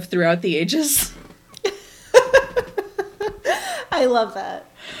Dobrev throughout the ages. I love that.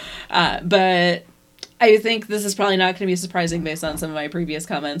 But I think this is probably not going to be surprising based on some of my previous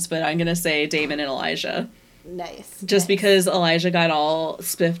comments, but I'm going to say Damon and Elijah. Nice. Just because Elijah got all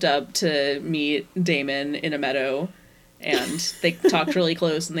spiffed up to meet Damon in a meadow, and they talked really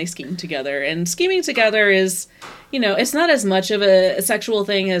close and they schemed together. And scheming together is, you know, it's not as much of a sexual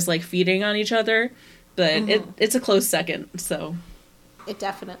thing as, like, feeding on each other, but it's a close second, so. It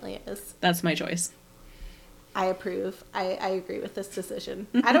definitely is. That's my choice. I approve. I agree with this decision.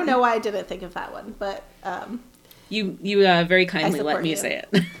 I don't know why I didn't think of that one, but you very kindly let me say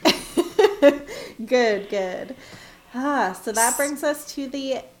it. Good. So that brings us to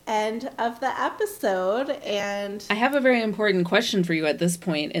the end of the episode, and I have a very important question for you at this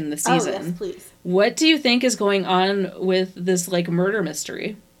point in the season. Oh, yes, please. What do you think is going on with this, like, murder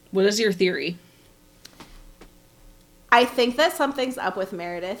mystery? What is your theory? I think that something's up with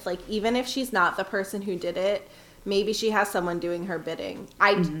Meredith. Like, even if she's not the person who did it, maybe she has someone doing her bidding.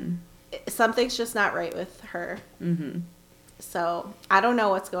 Something's just not right with her. Mm-hmm. So, I don't know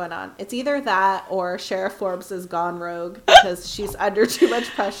what's going on. It's either that or Sheriff Forbes has gone rogue because she's under too much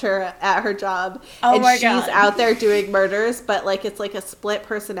pressure at her job. And she's out there doing murders, but, like, it's like a split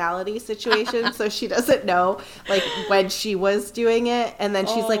personality situation. So she doesn't know, like, when she was doing it. And then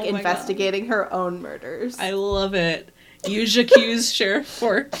she's, like, investigating her own murders. I love it. You accuse Sheriff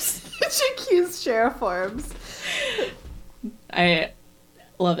Forbes. Accuse Sheriff Forbes. I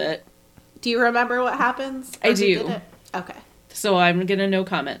love it. Do you remember what happens? I do. Okay. So I'm going to no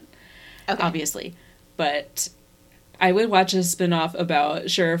comment, obviously. But I would watch a spinoff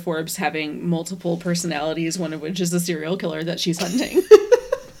about Sheriff Forbes having multiple personalities, one of which is a serial killer that she's hunting.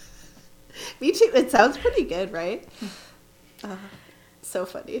 Me too. It sounds pretty good, right? So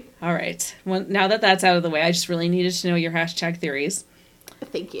funny. All right. Well, now that that's out of the way, I just really needed to know your hashtag theories.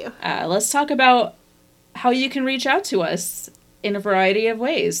 Thank you. Let's talk about how you can reach out to us in a variety of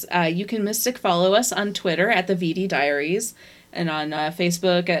ways. You can Mystic follow us on Twitter at the VD Diaries and on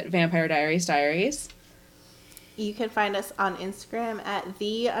Facebook at Vampire Diaries Diaries. You can find us on Instagram at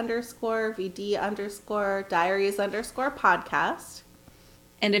 _VD_Diaries_podcast.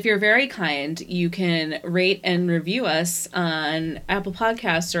 And if you're very kind, you can rate and review us on Apple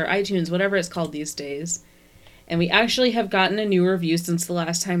Podcasts or iTunes, whatever it's called these days. And we actually have gotten a new review since the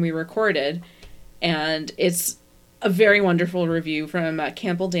last time we recorded. And it's a very wonderful review from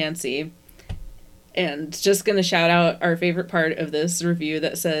Campbell Dancy. And just going to shout out our favorite part of this review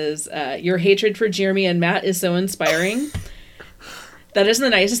that says, your hatred for Jeremy and Matt is so inspiring. That is the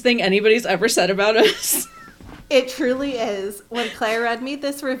nicest thing anybody's ever said about us. It truly is. When Claire read me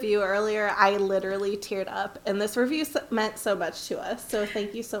this review earlier, I literally teared up. And this review meant so much to us. So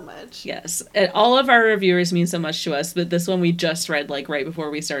thank you so much. Yes. And all of our reviewers mean so much to us. But this one we just read like right before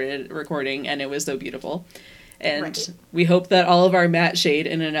we started recording. And it was so beautiful. And we hope that all of our Matt shade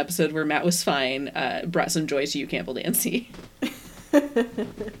in an episode where Matt was fine brought some joy to you, Campbell Dancy.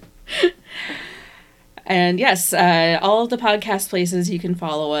 And yes, all of the podcast places you can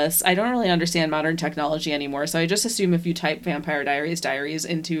follow us. I don't really understand modern technology anymore, so I just assume if you type Vampire Diaries Diaries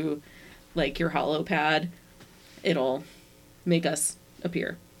into like your HoloPad, it'll make us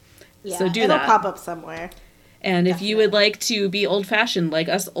appear. Yeah, so do it'll that. pop up somewhere. And if you would like to be old-fashioned like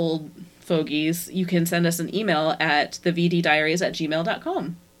us old fogies, you can send us an email at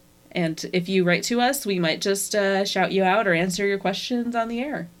thevddiaries@gmail.com. And if you write to us, we might just shout you out or answer your questions on the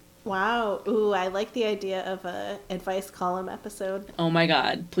air. Wow. Ooh, I like the idea of a advice column episode. Oh my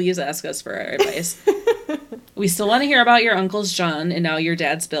god, please ask us for our advice. We still want to hear about your uncle's John and now your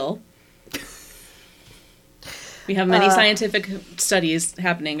dad's Bill. We have many scientific studies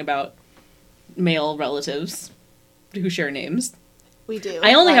happening about male relatives who share names. We do.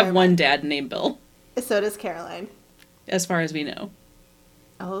 I only have one dad named Bill. So does Caroline. As far as we know.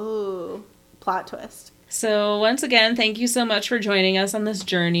 Oh, plot twist. So once again, thank you so much for joining us on this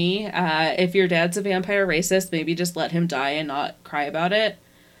journey. If your dad's a vampire racist, maybe just let him die and not cry about it.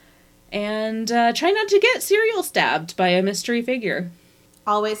 And try not to get serial stabbed by a mystery figure.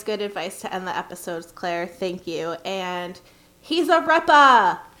 Always good advice to end the episodes, Claire. Thank you. And he's a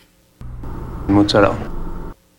Repa! Mozzarella.